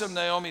bless him,"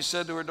 Naomi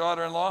said to her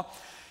daughter-in-law.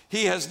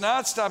 "He has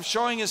not stopped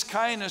showing his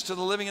kindness to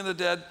the living and the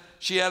dead."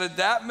 She added,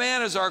 "That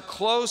man is our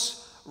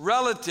close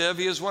relative.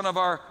 He is one of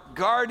our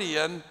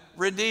guardian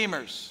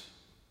redeemers."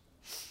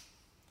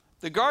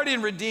 The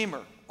guardian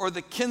redeemer, or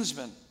the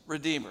kinsman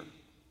redeemer,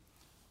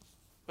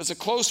 was a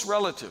close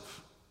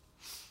relative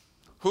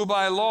who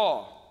by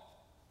law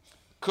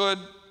could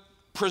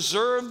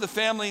preserve the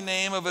family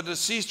name of a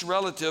deceased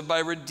relative by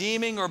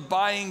redeeming or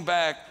buying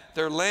back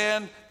their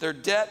land, their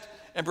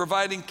debt, and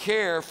providing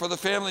care for the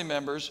family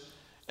members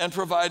and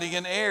providing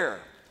an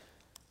heir.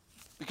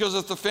 Because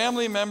if the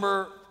family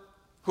member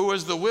who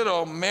was the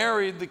widow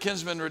married the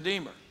kinsman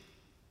redeemer,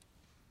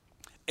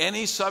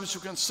 any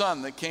subsequent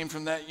son that came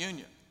from that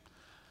union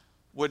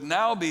would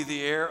now be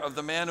the heir of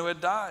the man who had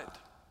died.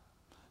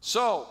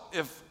 So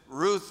if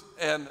Ruth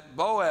and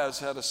Boaz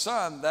had a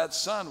son, that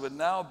son would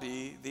now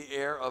be the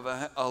heir of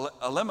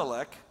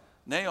Elimelech,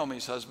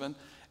 Naomi's husband,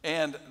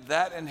 and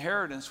that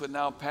inheritance would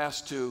now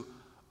pass to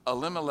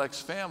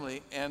Elimelech's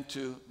family and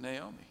to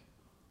Naomi.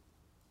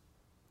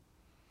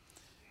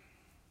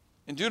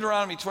 In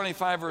Deuteronomy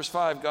 25, verse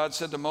 5, God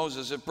said to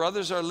Moses, "If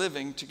brothers are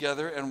living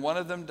together and one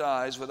of them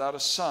dies without a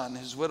son,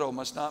 his widow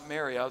must not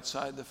marry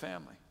outside the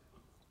family.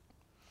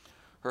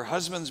 Her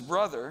husband's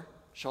brother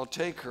shall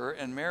take her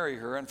and marry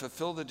her and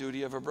fulfill the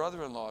duty of a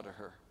brother-in-law to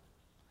her.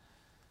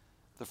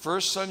 The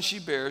first son she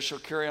bears shall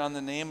carry on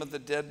the name of the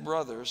dead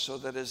brother, so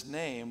that his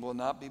name will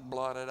not be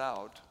blotted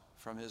out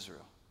from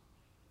Israel."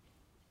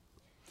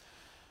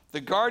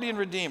 The guardian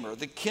redeemer,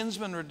 the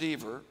kinsman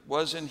redeemer,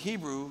 was in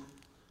Hebrew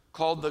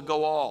called the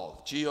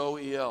Goal,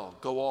 G-O-E-L,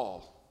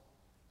 Goal.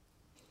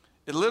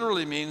 It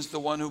literally means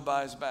the one who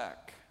buys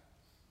back.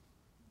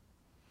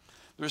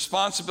 The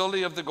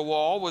responsibility of the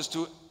Gawal was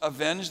to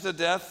avenge the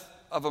death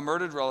of a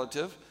murdered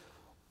relative,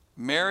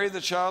 marry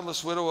the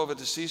childless widow of a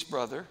deceased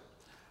brother,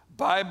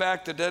 buy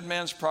back the dead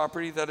man's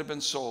property that had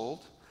been sold,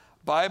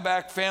 buy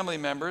back family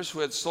members who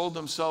had sold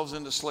themselves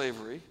into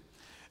slavery,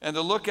 and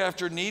to look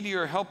after needy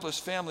or helpless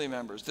family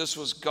members. This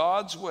was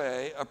God's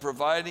way of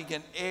providing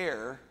an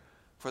heir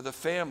for the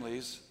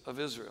families of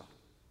Israel.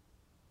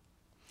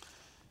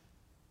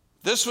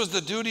 This was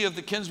the duty of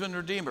the kinsman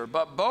redeemer,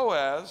 but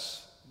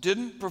Boaz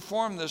didn't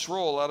perform this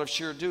role out of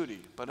sheer duty,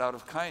 but out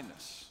of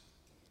kindness,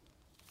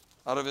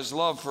 out of his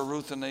love for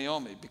Ruth and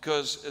Naomi.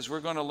 Because as we're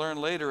going to learn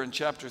later in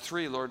chapter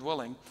 3, Lord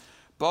willing,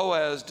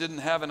 Boaz didn't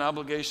have an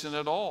obligation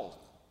at all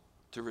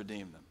to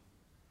redeem them.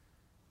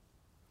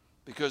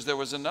 Because there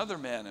was another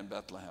man in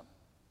Bethlehem,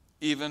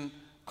 even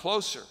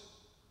closer,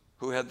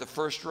 who had the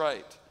first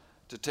right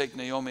to take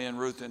Naomi and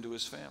Ruth into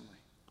his family.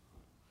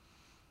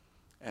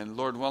 And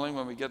Lord willing,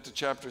 when we get to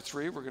chapter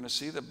 3, we're going to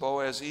see that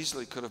Boaz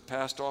easily could have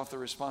passed off the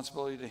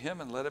responsibility to him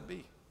and let it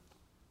be.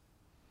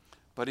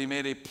 But he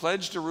made a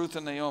pledge to Ruth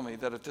and Naomi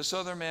that if this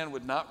other man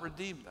would not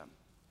redeem them,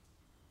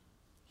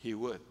 he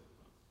would.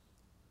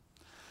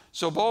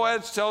 So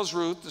Boaz tells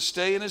Ruth to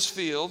stay in his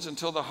fields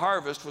until the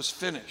harvest was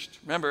finished.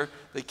 Remember,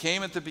 they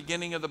came at the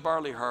beginning of the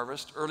barley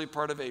harvest, early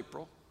part of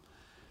April.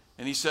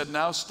 And he said,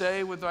 now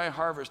stay with thy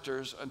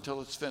harvesters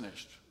until it's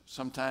finished,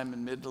 sometime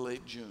in mid to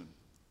late June.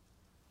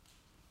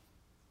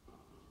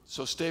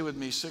 So stay with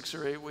me 6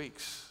 or 8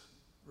 weeks,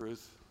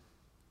 Ruth.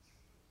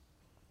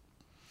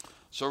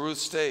 So Ruth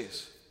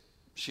stays.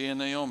 She and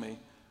Naomi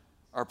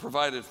are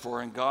provided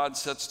for, and God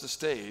sets the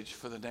stage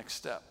for the next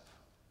step.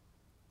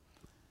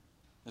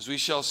 As we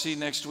shall see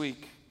next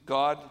week,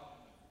 God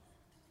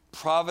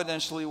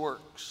providentially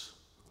works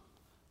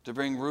to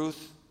bring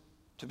Ruth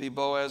to be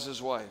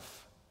Boaz's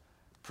wife,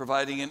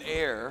 providing an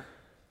heir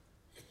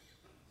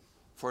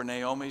for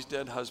Naomi's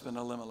dead husband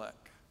Elimelech.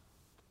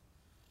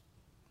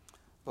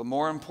 But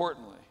more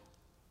importantly,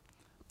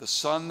 the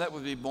son that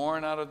would be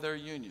born out of their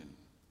union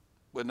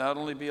would not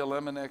only be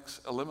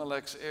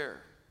Elimelech's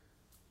heir,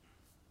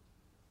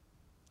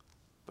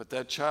 but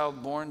that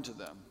child born to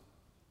them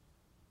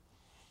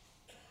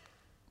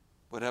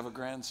would have a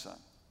grandson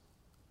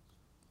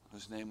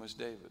whose name was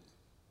David.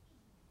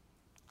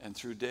 And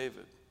through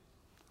David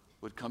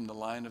would come the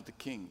line of the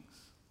kings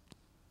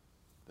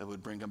that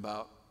would bring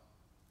about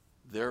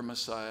their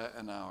Messiah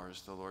and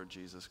ours, the Lord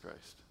Jesus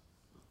Christ.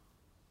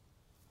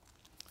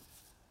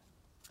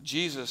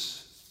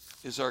 Jesus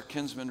is our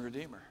kinsman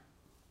redeemer.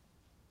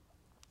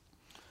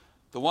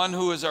 The one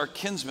who is our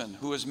kinsman,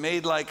 who is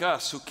made like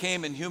us, who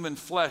came in human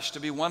flesh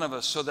to be one of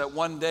us so that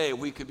one day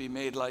we could be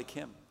made like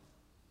him.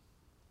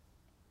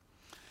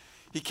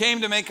 He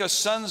came to make us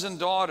sons and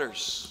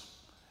daughters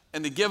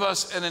and to give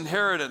us an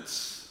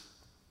inheritance.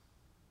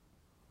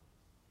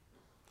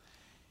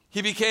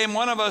 He became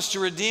one of us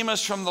to redeem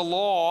us from the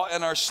law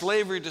and our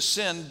slavery to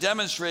sin,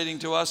 demonstrating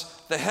to us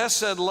the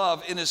Hesed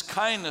love in his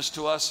kindness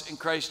to us in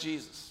Christ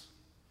Jesus.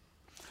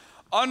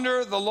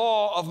 Under the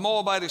law of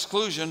Moabite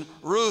exclusion,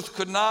 Ruth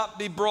could not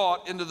be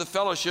brought into the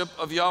fellowship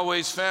of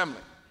Yahweh's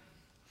family.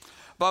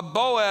 But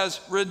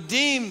Boaz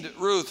redeemed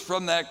Ruth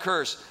from that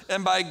curse,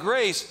 and by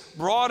grace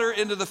brought her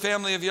into the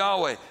family of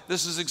Yahweh.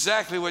 This is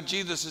exactly what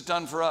Jesus has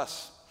done for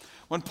us.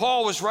 When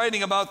Paul was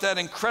writing about that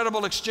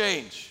incredible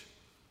exchange,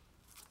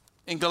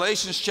 in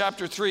Galatians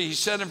chapter 3, he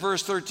said in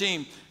verse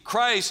 13,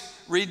 Christ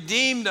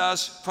redeemed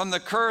us from the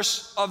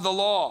curse of the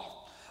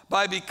law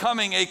by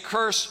becoming a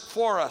curse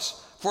for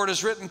us. For it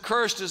is written,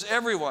 cursed is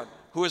everyone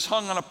who is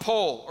hung on a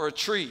pole or a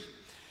tree.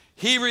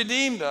 He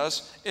redeemed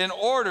us in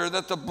order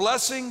that the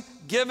blessing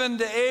given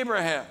to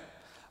Abraham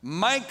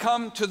might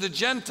come to the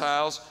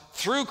Gentiles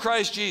through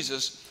Christ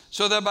Jesus,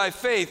 so that by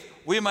faith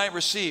we might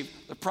receive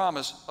the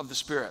promise of the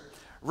Spirit.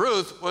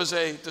 Ruth was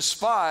a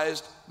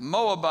despised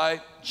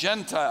Moabite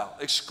Gentile,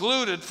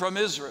 excluded from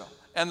Israel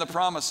and the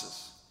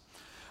promises.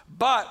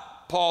 But,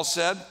 Paul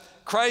said,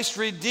 Christ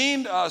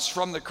redeemed us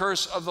from the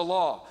curse of the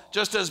law,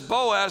 just as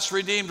Boaz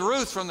redeemed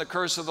Ruth from the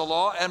curse of the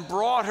law and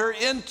brought her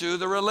into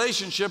the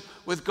relationship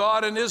with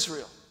God and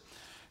Israel.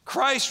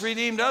 Christ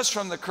redeemed us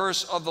from the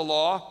curse of the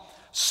law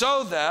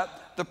so that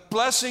the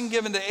blessing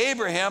given to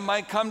Abraham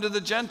might come to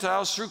the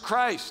Gentiles through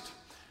Christ.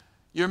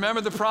 You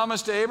remember the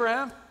promise to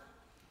Abraham?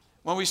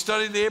 When we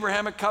studied the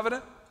Abrahamic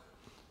covenant,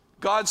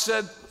 God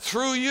said,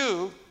 through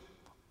you,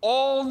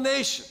 all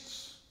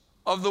nations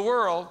of the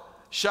world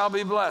shall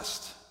be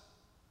blessed.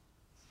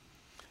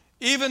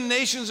 Even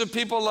nations of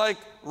people like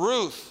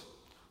Ruth,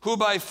 who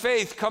by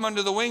faith come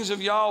under the wings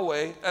of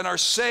Yahweh and are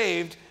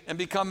saved and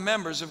become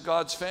members of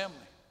God's family.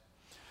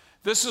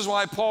 This is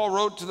why Paul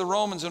wrote to the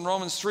Romans in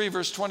Romans 3,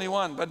 verse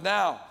 21, but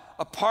now,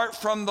 apart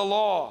from the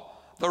law,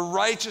 the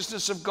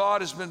righteousness of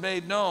God has been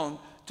made known,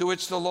 to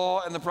which the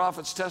law and the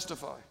prophets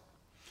testify.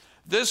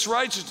 This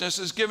righteousness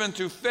is given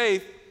through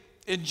faith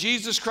in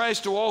Jesus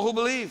Christ to all who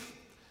believe.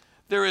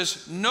 There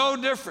is no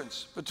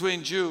difference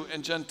between Jew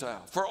and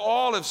Gentile, for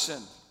all have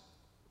sinned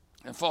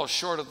and fall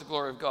short of the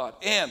glory of God.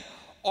 And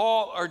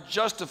all are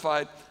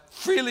justified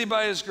freely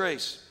by his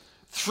grace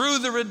through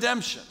the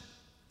redemption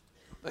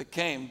that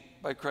came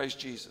by Christ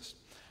Jesus.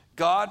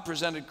 God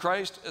presented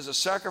Christ as a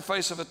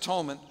sacrifice of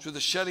atonement through the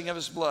shedding of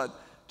his blood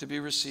to be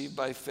received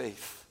by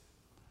faith.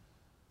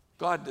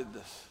 God did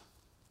this.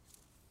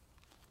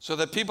 So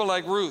that people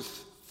like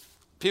Ruth,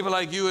 people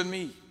like you and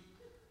me,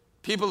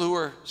 people who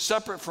were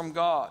separate from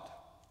God,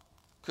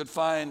 could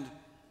find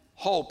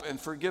hope and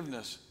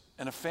forgiveness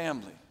and a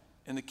family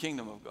in the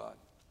kingdom of God.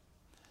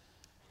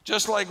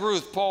 Just like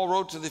Ruth, Paul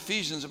wrote to the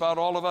Ephesians about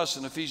all of us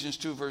in Ephesians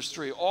 2, verse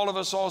 3. All of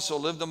us also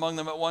lived among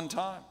them at one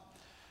time,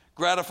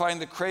 gratifying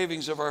the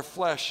cravings of our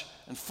flesh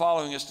and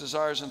following its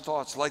desires and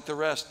thoughts. Like the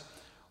rest,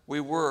 we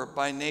were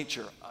by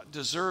nature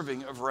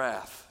deserving of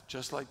wrath,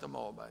 just like the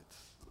Moabites.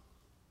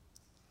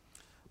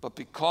 But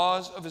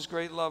because of his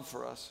great love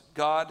for us,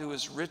 God, who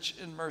is rich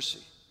in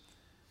mercy,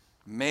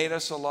 made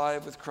us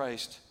alive with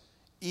Christ,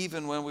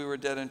 even when we were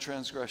dead in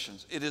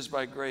transgressions. It is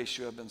by grace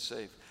you have been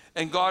saved.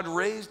 And God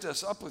raised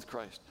us up with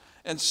Christ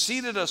and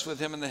seated us with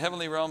him in the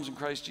heavenly realms in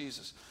Christ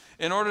Jesus,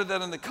 in order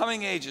that in the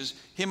coming ages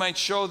he might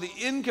show the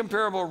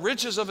incomparable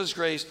riches of his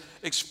grace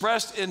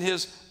expressed in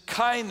his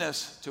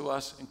kindness to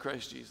us in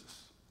Christ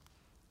Jesus.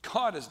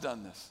 God has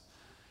done this.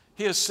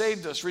 He has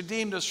saved us,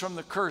 redeemed us from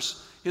the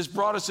curse. He has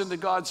brought us into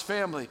God's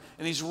family,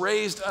 and he's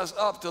raised us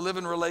up to live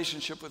in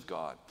relationship with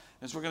God.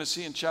 As we're going to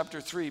see in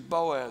chapter 3,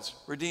 Boaz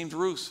redeemed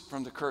Ruth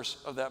from the curse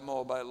of that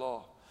Moabite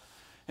law.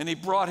 And he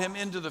brought her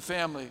into the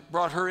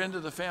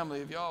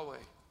family of Yahweh.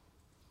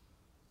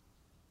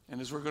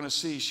 And as we're going to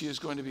see, she is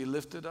going to be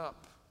lifted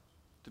up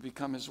to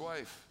become his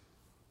wife,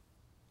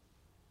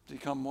 to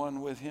become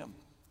one with him,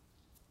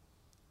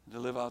 to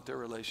live out their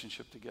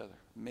relationship together.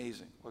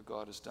 Amazing what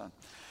God has done.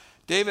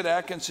 David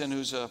Atkinson,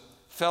 who's a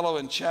fellow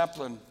and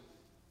chaplain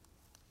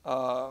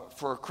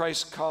for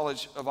Christ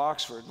College of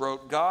Oxford,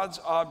 wrote, God's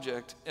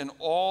object in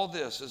all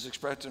this is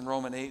expressed in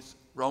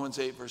Romans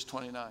 8, verse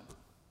 29.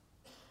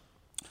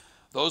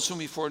 Those whom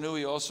he foreknew,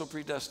 he also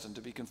predestined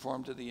to be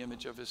conformed to the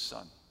image of his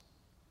Son,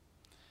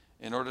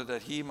 in order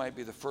that he might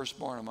be the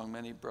firstborn among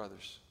many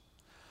brothers.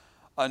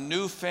 A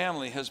new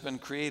family has been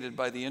created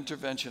by the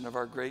intervention of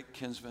our great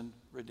kinsman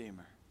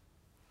Redeemer.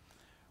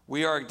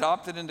 We are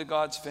adopted into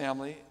God's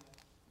family,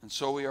 and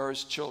so we are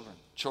his children,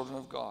 children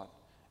of God,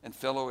 and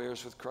fellow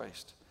heirs with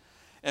Christ.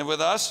 And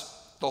with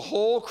us, the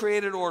whole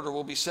created order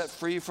will be set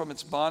free from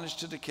its bondage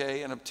to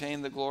decay and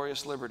obtain the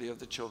glorious liberty of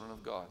the children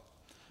of God.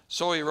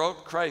 So he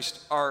wrote,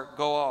 Christ, our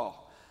Goal,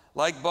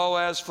 like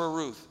Boaz for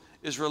Ruth,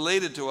 is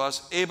related to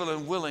us, able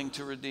and willing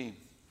to redeem.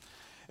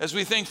 As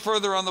we think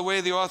further on the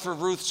way the author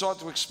of Ruth sought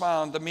to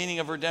expound the meaning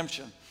of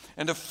redemption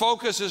and to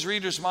focus his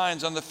readers'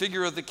 minds on the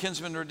figure of the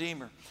kinsman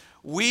redeemer,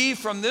 we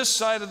from this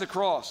side of the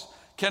cross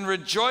can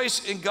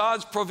rejoice in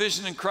God's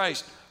provision in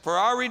Christ for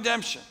our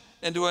redemption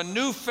into a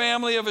new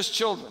family of his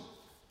children,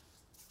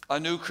 a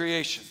new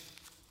creation.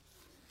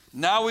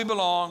 Now we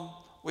belong,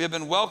 we have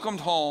been welcomed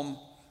home,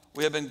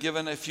 we have been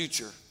given a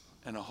future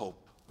and a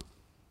hope,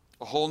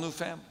 a whole new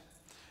family.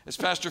 As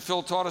Pastor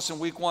Phil taught us in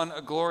week 1,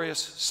 a glorious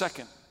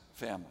second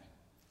family,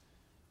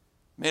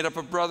 made up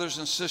of brothers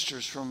and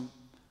sisters from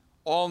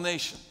all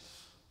nations,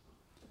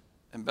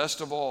 and best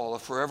of all, a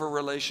forever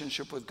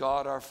relationship with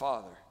God our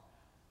Father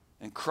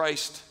and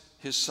Christ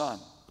his Son,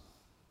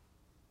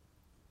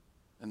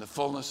 and the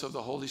fullness of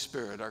the Holy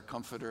Spirit, our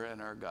comforter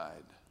and our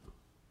guide.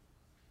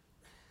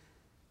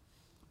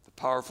 The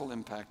powerful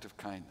impact of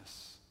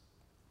kindness.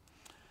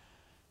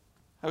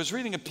 I was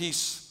reading a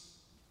piece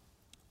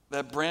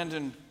that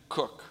Brandon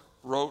Cook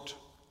wrote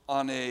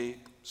on a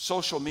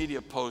social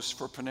media post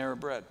for Panera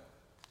Bread,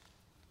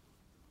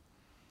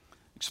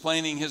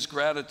 explaining his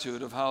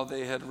gratitude of how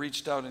they had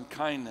reached out in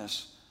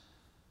kindness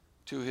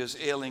to his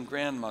ailing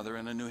grandmother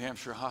in a New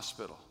Hampshire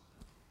hospital.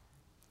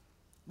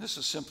 This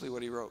is simply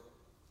what he wrote.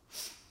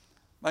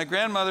 My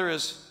grandmother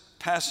is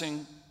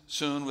passing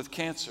soon with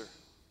cancer.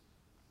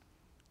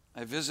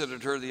 I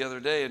visited her the other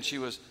day, and she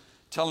was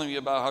telling me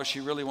about how she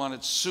really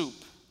wanted soup,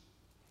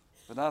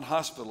 but not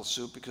hospital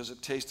soup because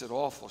it tasted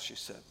awful, she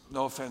said.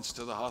 No offense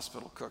to the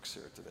hospital cooks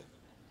here today.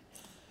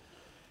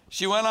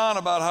 She went on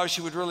about how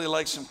she would really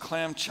like some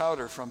clam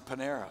chowder from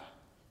Panera.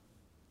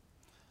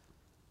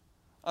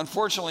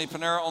 Unfortunately,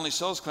 Panera only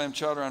sells clam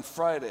chowder on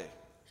Friday.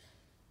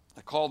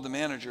 I called the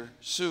manager,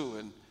 Sue,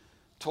 and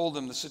told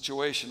him the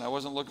situation. I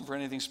wasn't looking for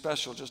anything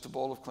special, just a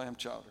bowl of clam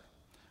chowder.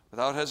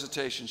 Without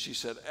hesitation, she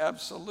said,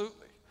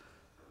 absolutely.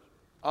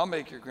 I'll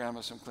make your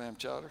grandma some clam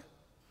chowder.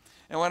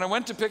 And when I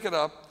went to pick it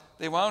up,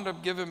 they wound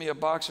up giving me a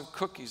box of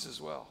cookies as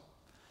well.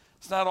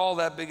 It's not all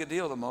that big a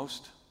deal to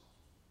most.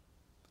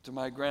 But to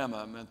my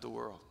grandma, it meant the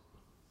world.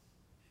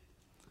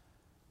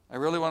 I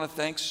really want to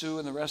thank Sue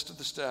and the rest of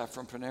the staff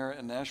from Panera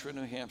in Nashua,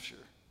 New Hampshire,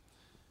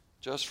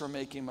 just for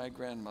making my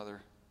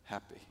grandmother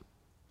happy.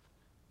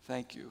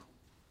 Thank you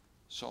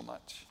so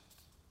much.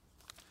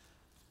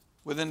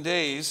 Within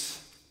days,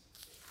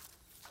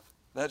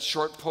 that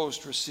short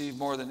post received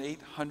more than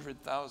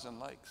 800,000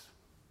 likes.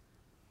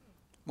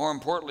 More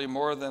importantly,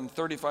 more than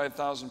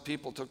 35,000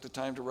 people took the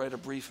time to write a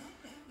brief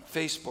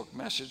Facebook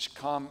message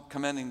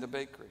commending the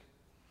bakery.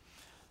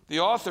 The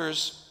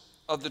authors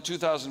of the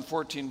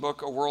 2014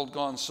 book, A World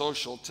Gone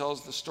Social,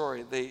 tells the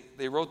story.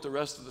 They wrote the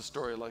rest of the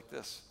story like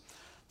this.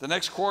 The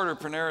next quarter,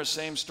 Panera's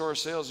same-store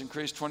sales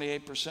increased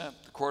 28%.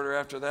 The quarter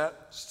after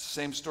that,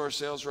 same-store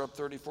sales were up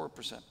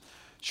 34%.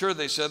 Sure,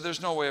 they said,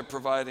 there's no way of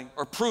providing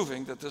or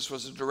proving that this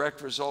was a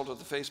direct result of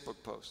the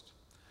Facebook post.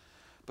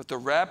 But the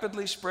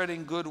rapidly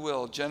spreading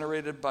goodwill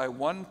generated by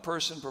one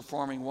person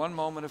performing one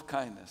moment of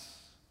kindness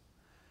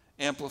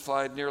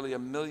amplified nearly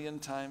 1 million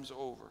times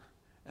over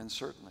and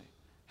certainly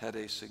had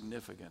a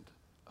significant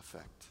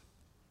effect.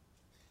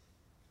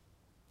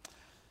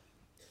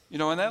 You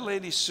know, when that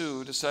lady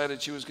Sue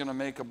decided she was going to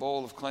make a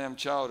bowl of clam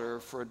chowder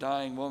for a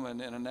dying woman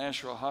in a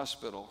Nashville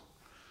hospital,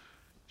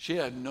 she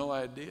had no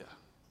idea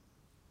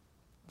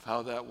of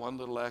how that one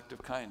little act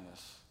of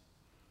kindness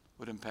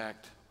would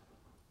impact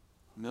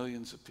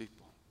millions of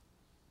people.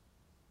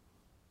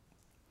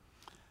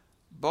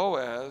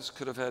 Boaz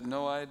could have had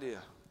no idea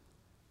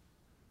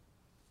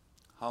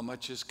how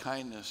much his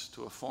kindness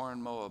to a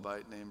foreign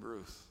Moabite named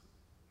Ruth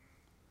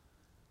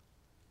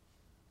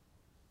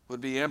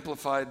would be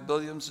amplified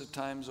billions of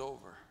times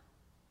over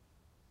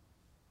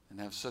and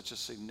have such a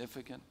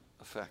significant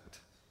effect.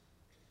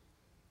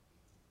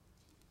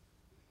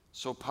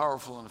 So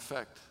powerful an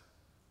effect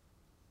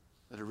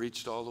that it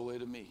reached all the way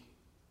to me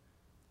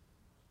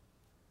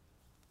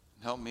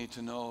and helped me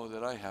to know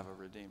that I have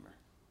a Redeemer.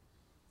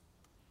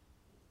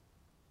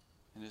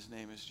 And his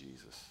name is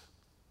Jesus.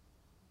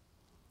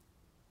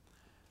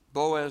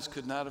 Boaz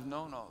could not have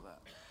known all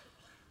that,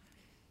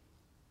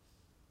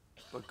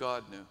 but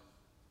God knew.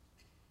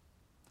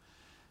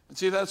 And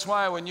see, that's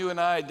why when you and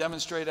I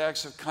demonstrate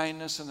acts of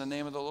kindness in the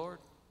name of the Lord,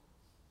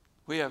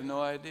 we have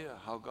no idea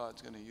how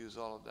God's going to use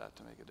all of that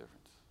to make a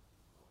difference.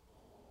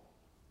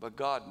 But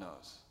God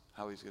knows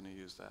how he's going to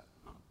use that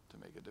to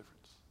make a difference.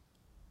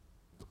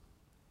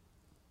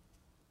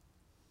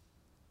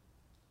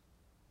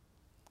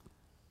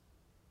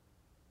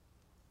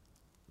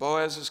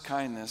 Boaz's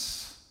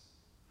kindness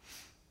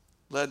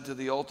led to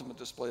the ultimate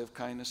display of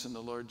kindness in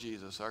the Lord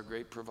Jesus, our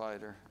great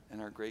provider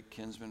and our great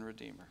kinsman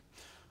redeemer,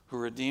 who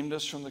redeemed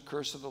us from the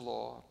curse of the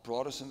law,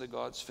 brought us into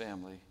God's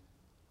family,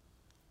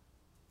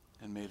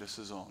 and made us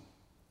his own.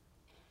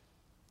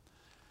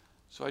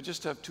 So I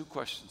just have 2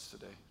 questions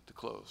today to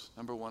close.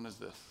 Number 1 is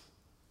this.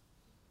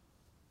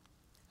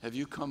 Have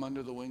you come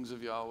under the wings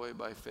of Yahweh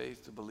by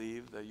faith to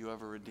believe that you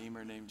have a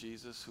Redeemer named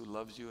Jesus who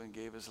loves you and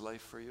gave his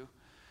life for you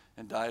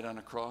and died on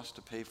a cross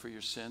to pay for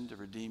your sin, to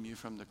redeem you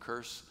from the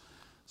curse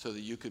so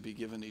that you could be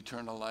given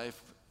eternal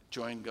life,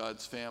 join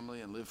God's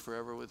family, and live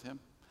forever with him?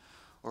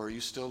 Or are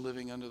you still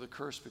living under the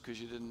curse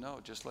because you didn't know,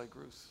 just like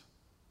Ruth?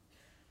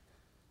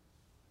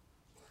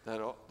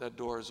 That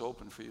door is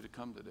open for you to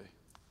come today.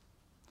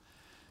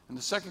 And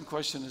the second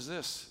question is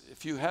this.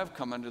 If you have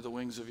come under the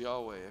wings of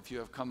Yahweh, if you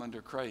have come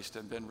under Christ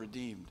and been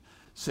redeemed,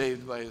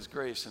 saved by his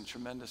grace and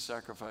tremendous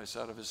sacrifice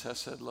out of his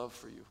Hesed love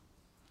for you,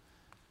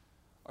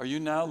 are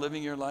you now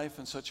living your life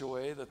in such a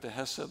way that the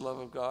Hesed love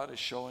of God is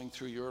showing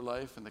through your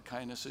life and the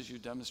kindnesses you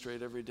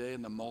demonstrate every day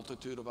and the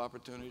multitude of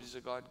opportunities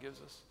that God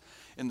gives us?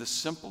 In the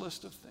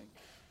simplest of things.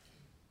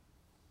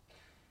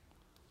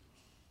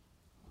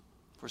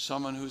 For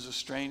someone who's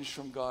estranged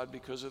from God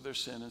because of their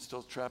sin and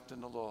still trapped in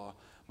the law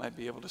might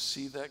be able to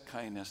see that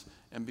kindness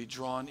and be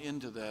drawn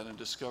into that and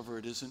discover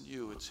it isn't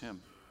you, it's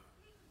him.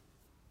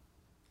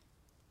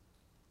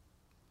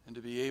 And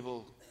to be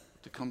able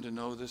to come to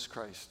know this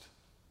Christ,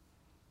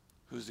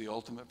 who's the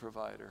ultimate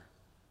provider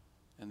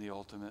and the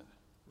ultimate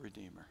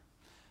redeemer.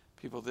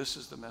 People, this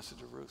is the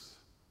message of Ruth.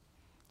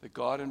 That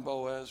God in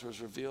Boaz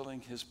was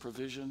revealing his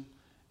provision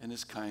and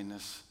his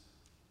kindness.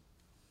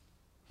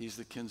 He's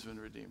the kinsman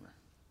redeemer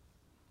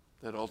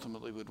that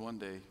ultimately would one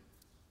day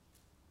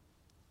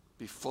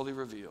be fully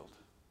revealed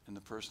in the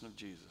person of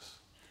Jesus,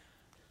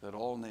 that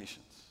all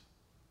nations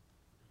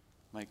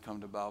might come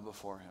to bow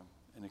before him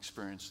and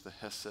experience the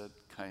Hesed,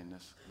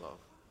 kindness, love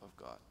of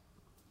God.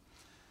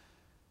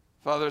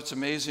 Father, it's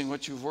amazing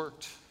what you've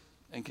worked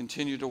and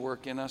continue to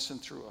work in us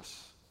and through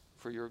us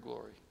for your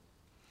glory.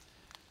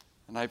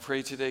 And I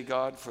pray today,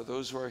 God, for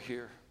those who are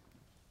here,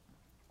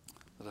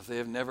 that if they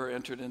have never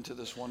entered into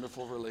this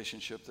wonderful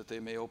relationship, that they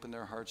may open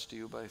their hearts to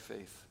you by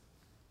faith.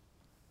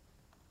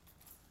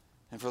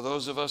 And for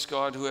those of us,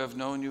 God, who have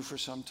known you for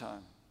some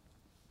time,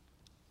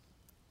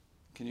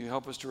 can you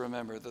help us to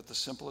remember that the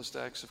simplest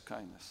acts of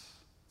kindness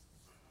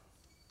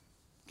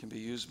can be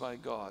used by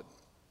God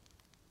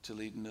to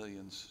lead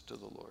millions to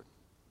the Lord.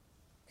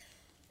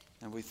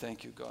 And we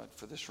thank you, God,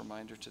 for this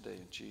reminder today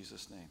in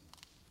Jesus' name.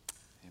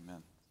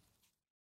 Amen.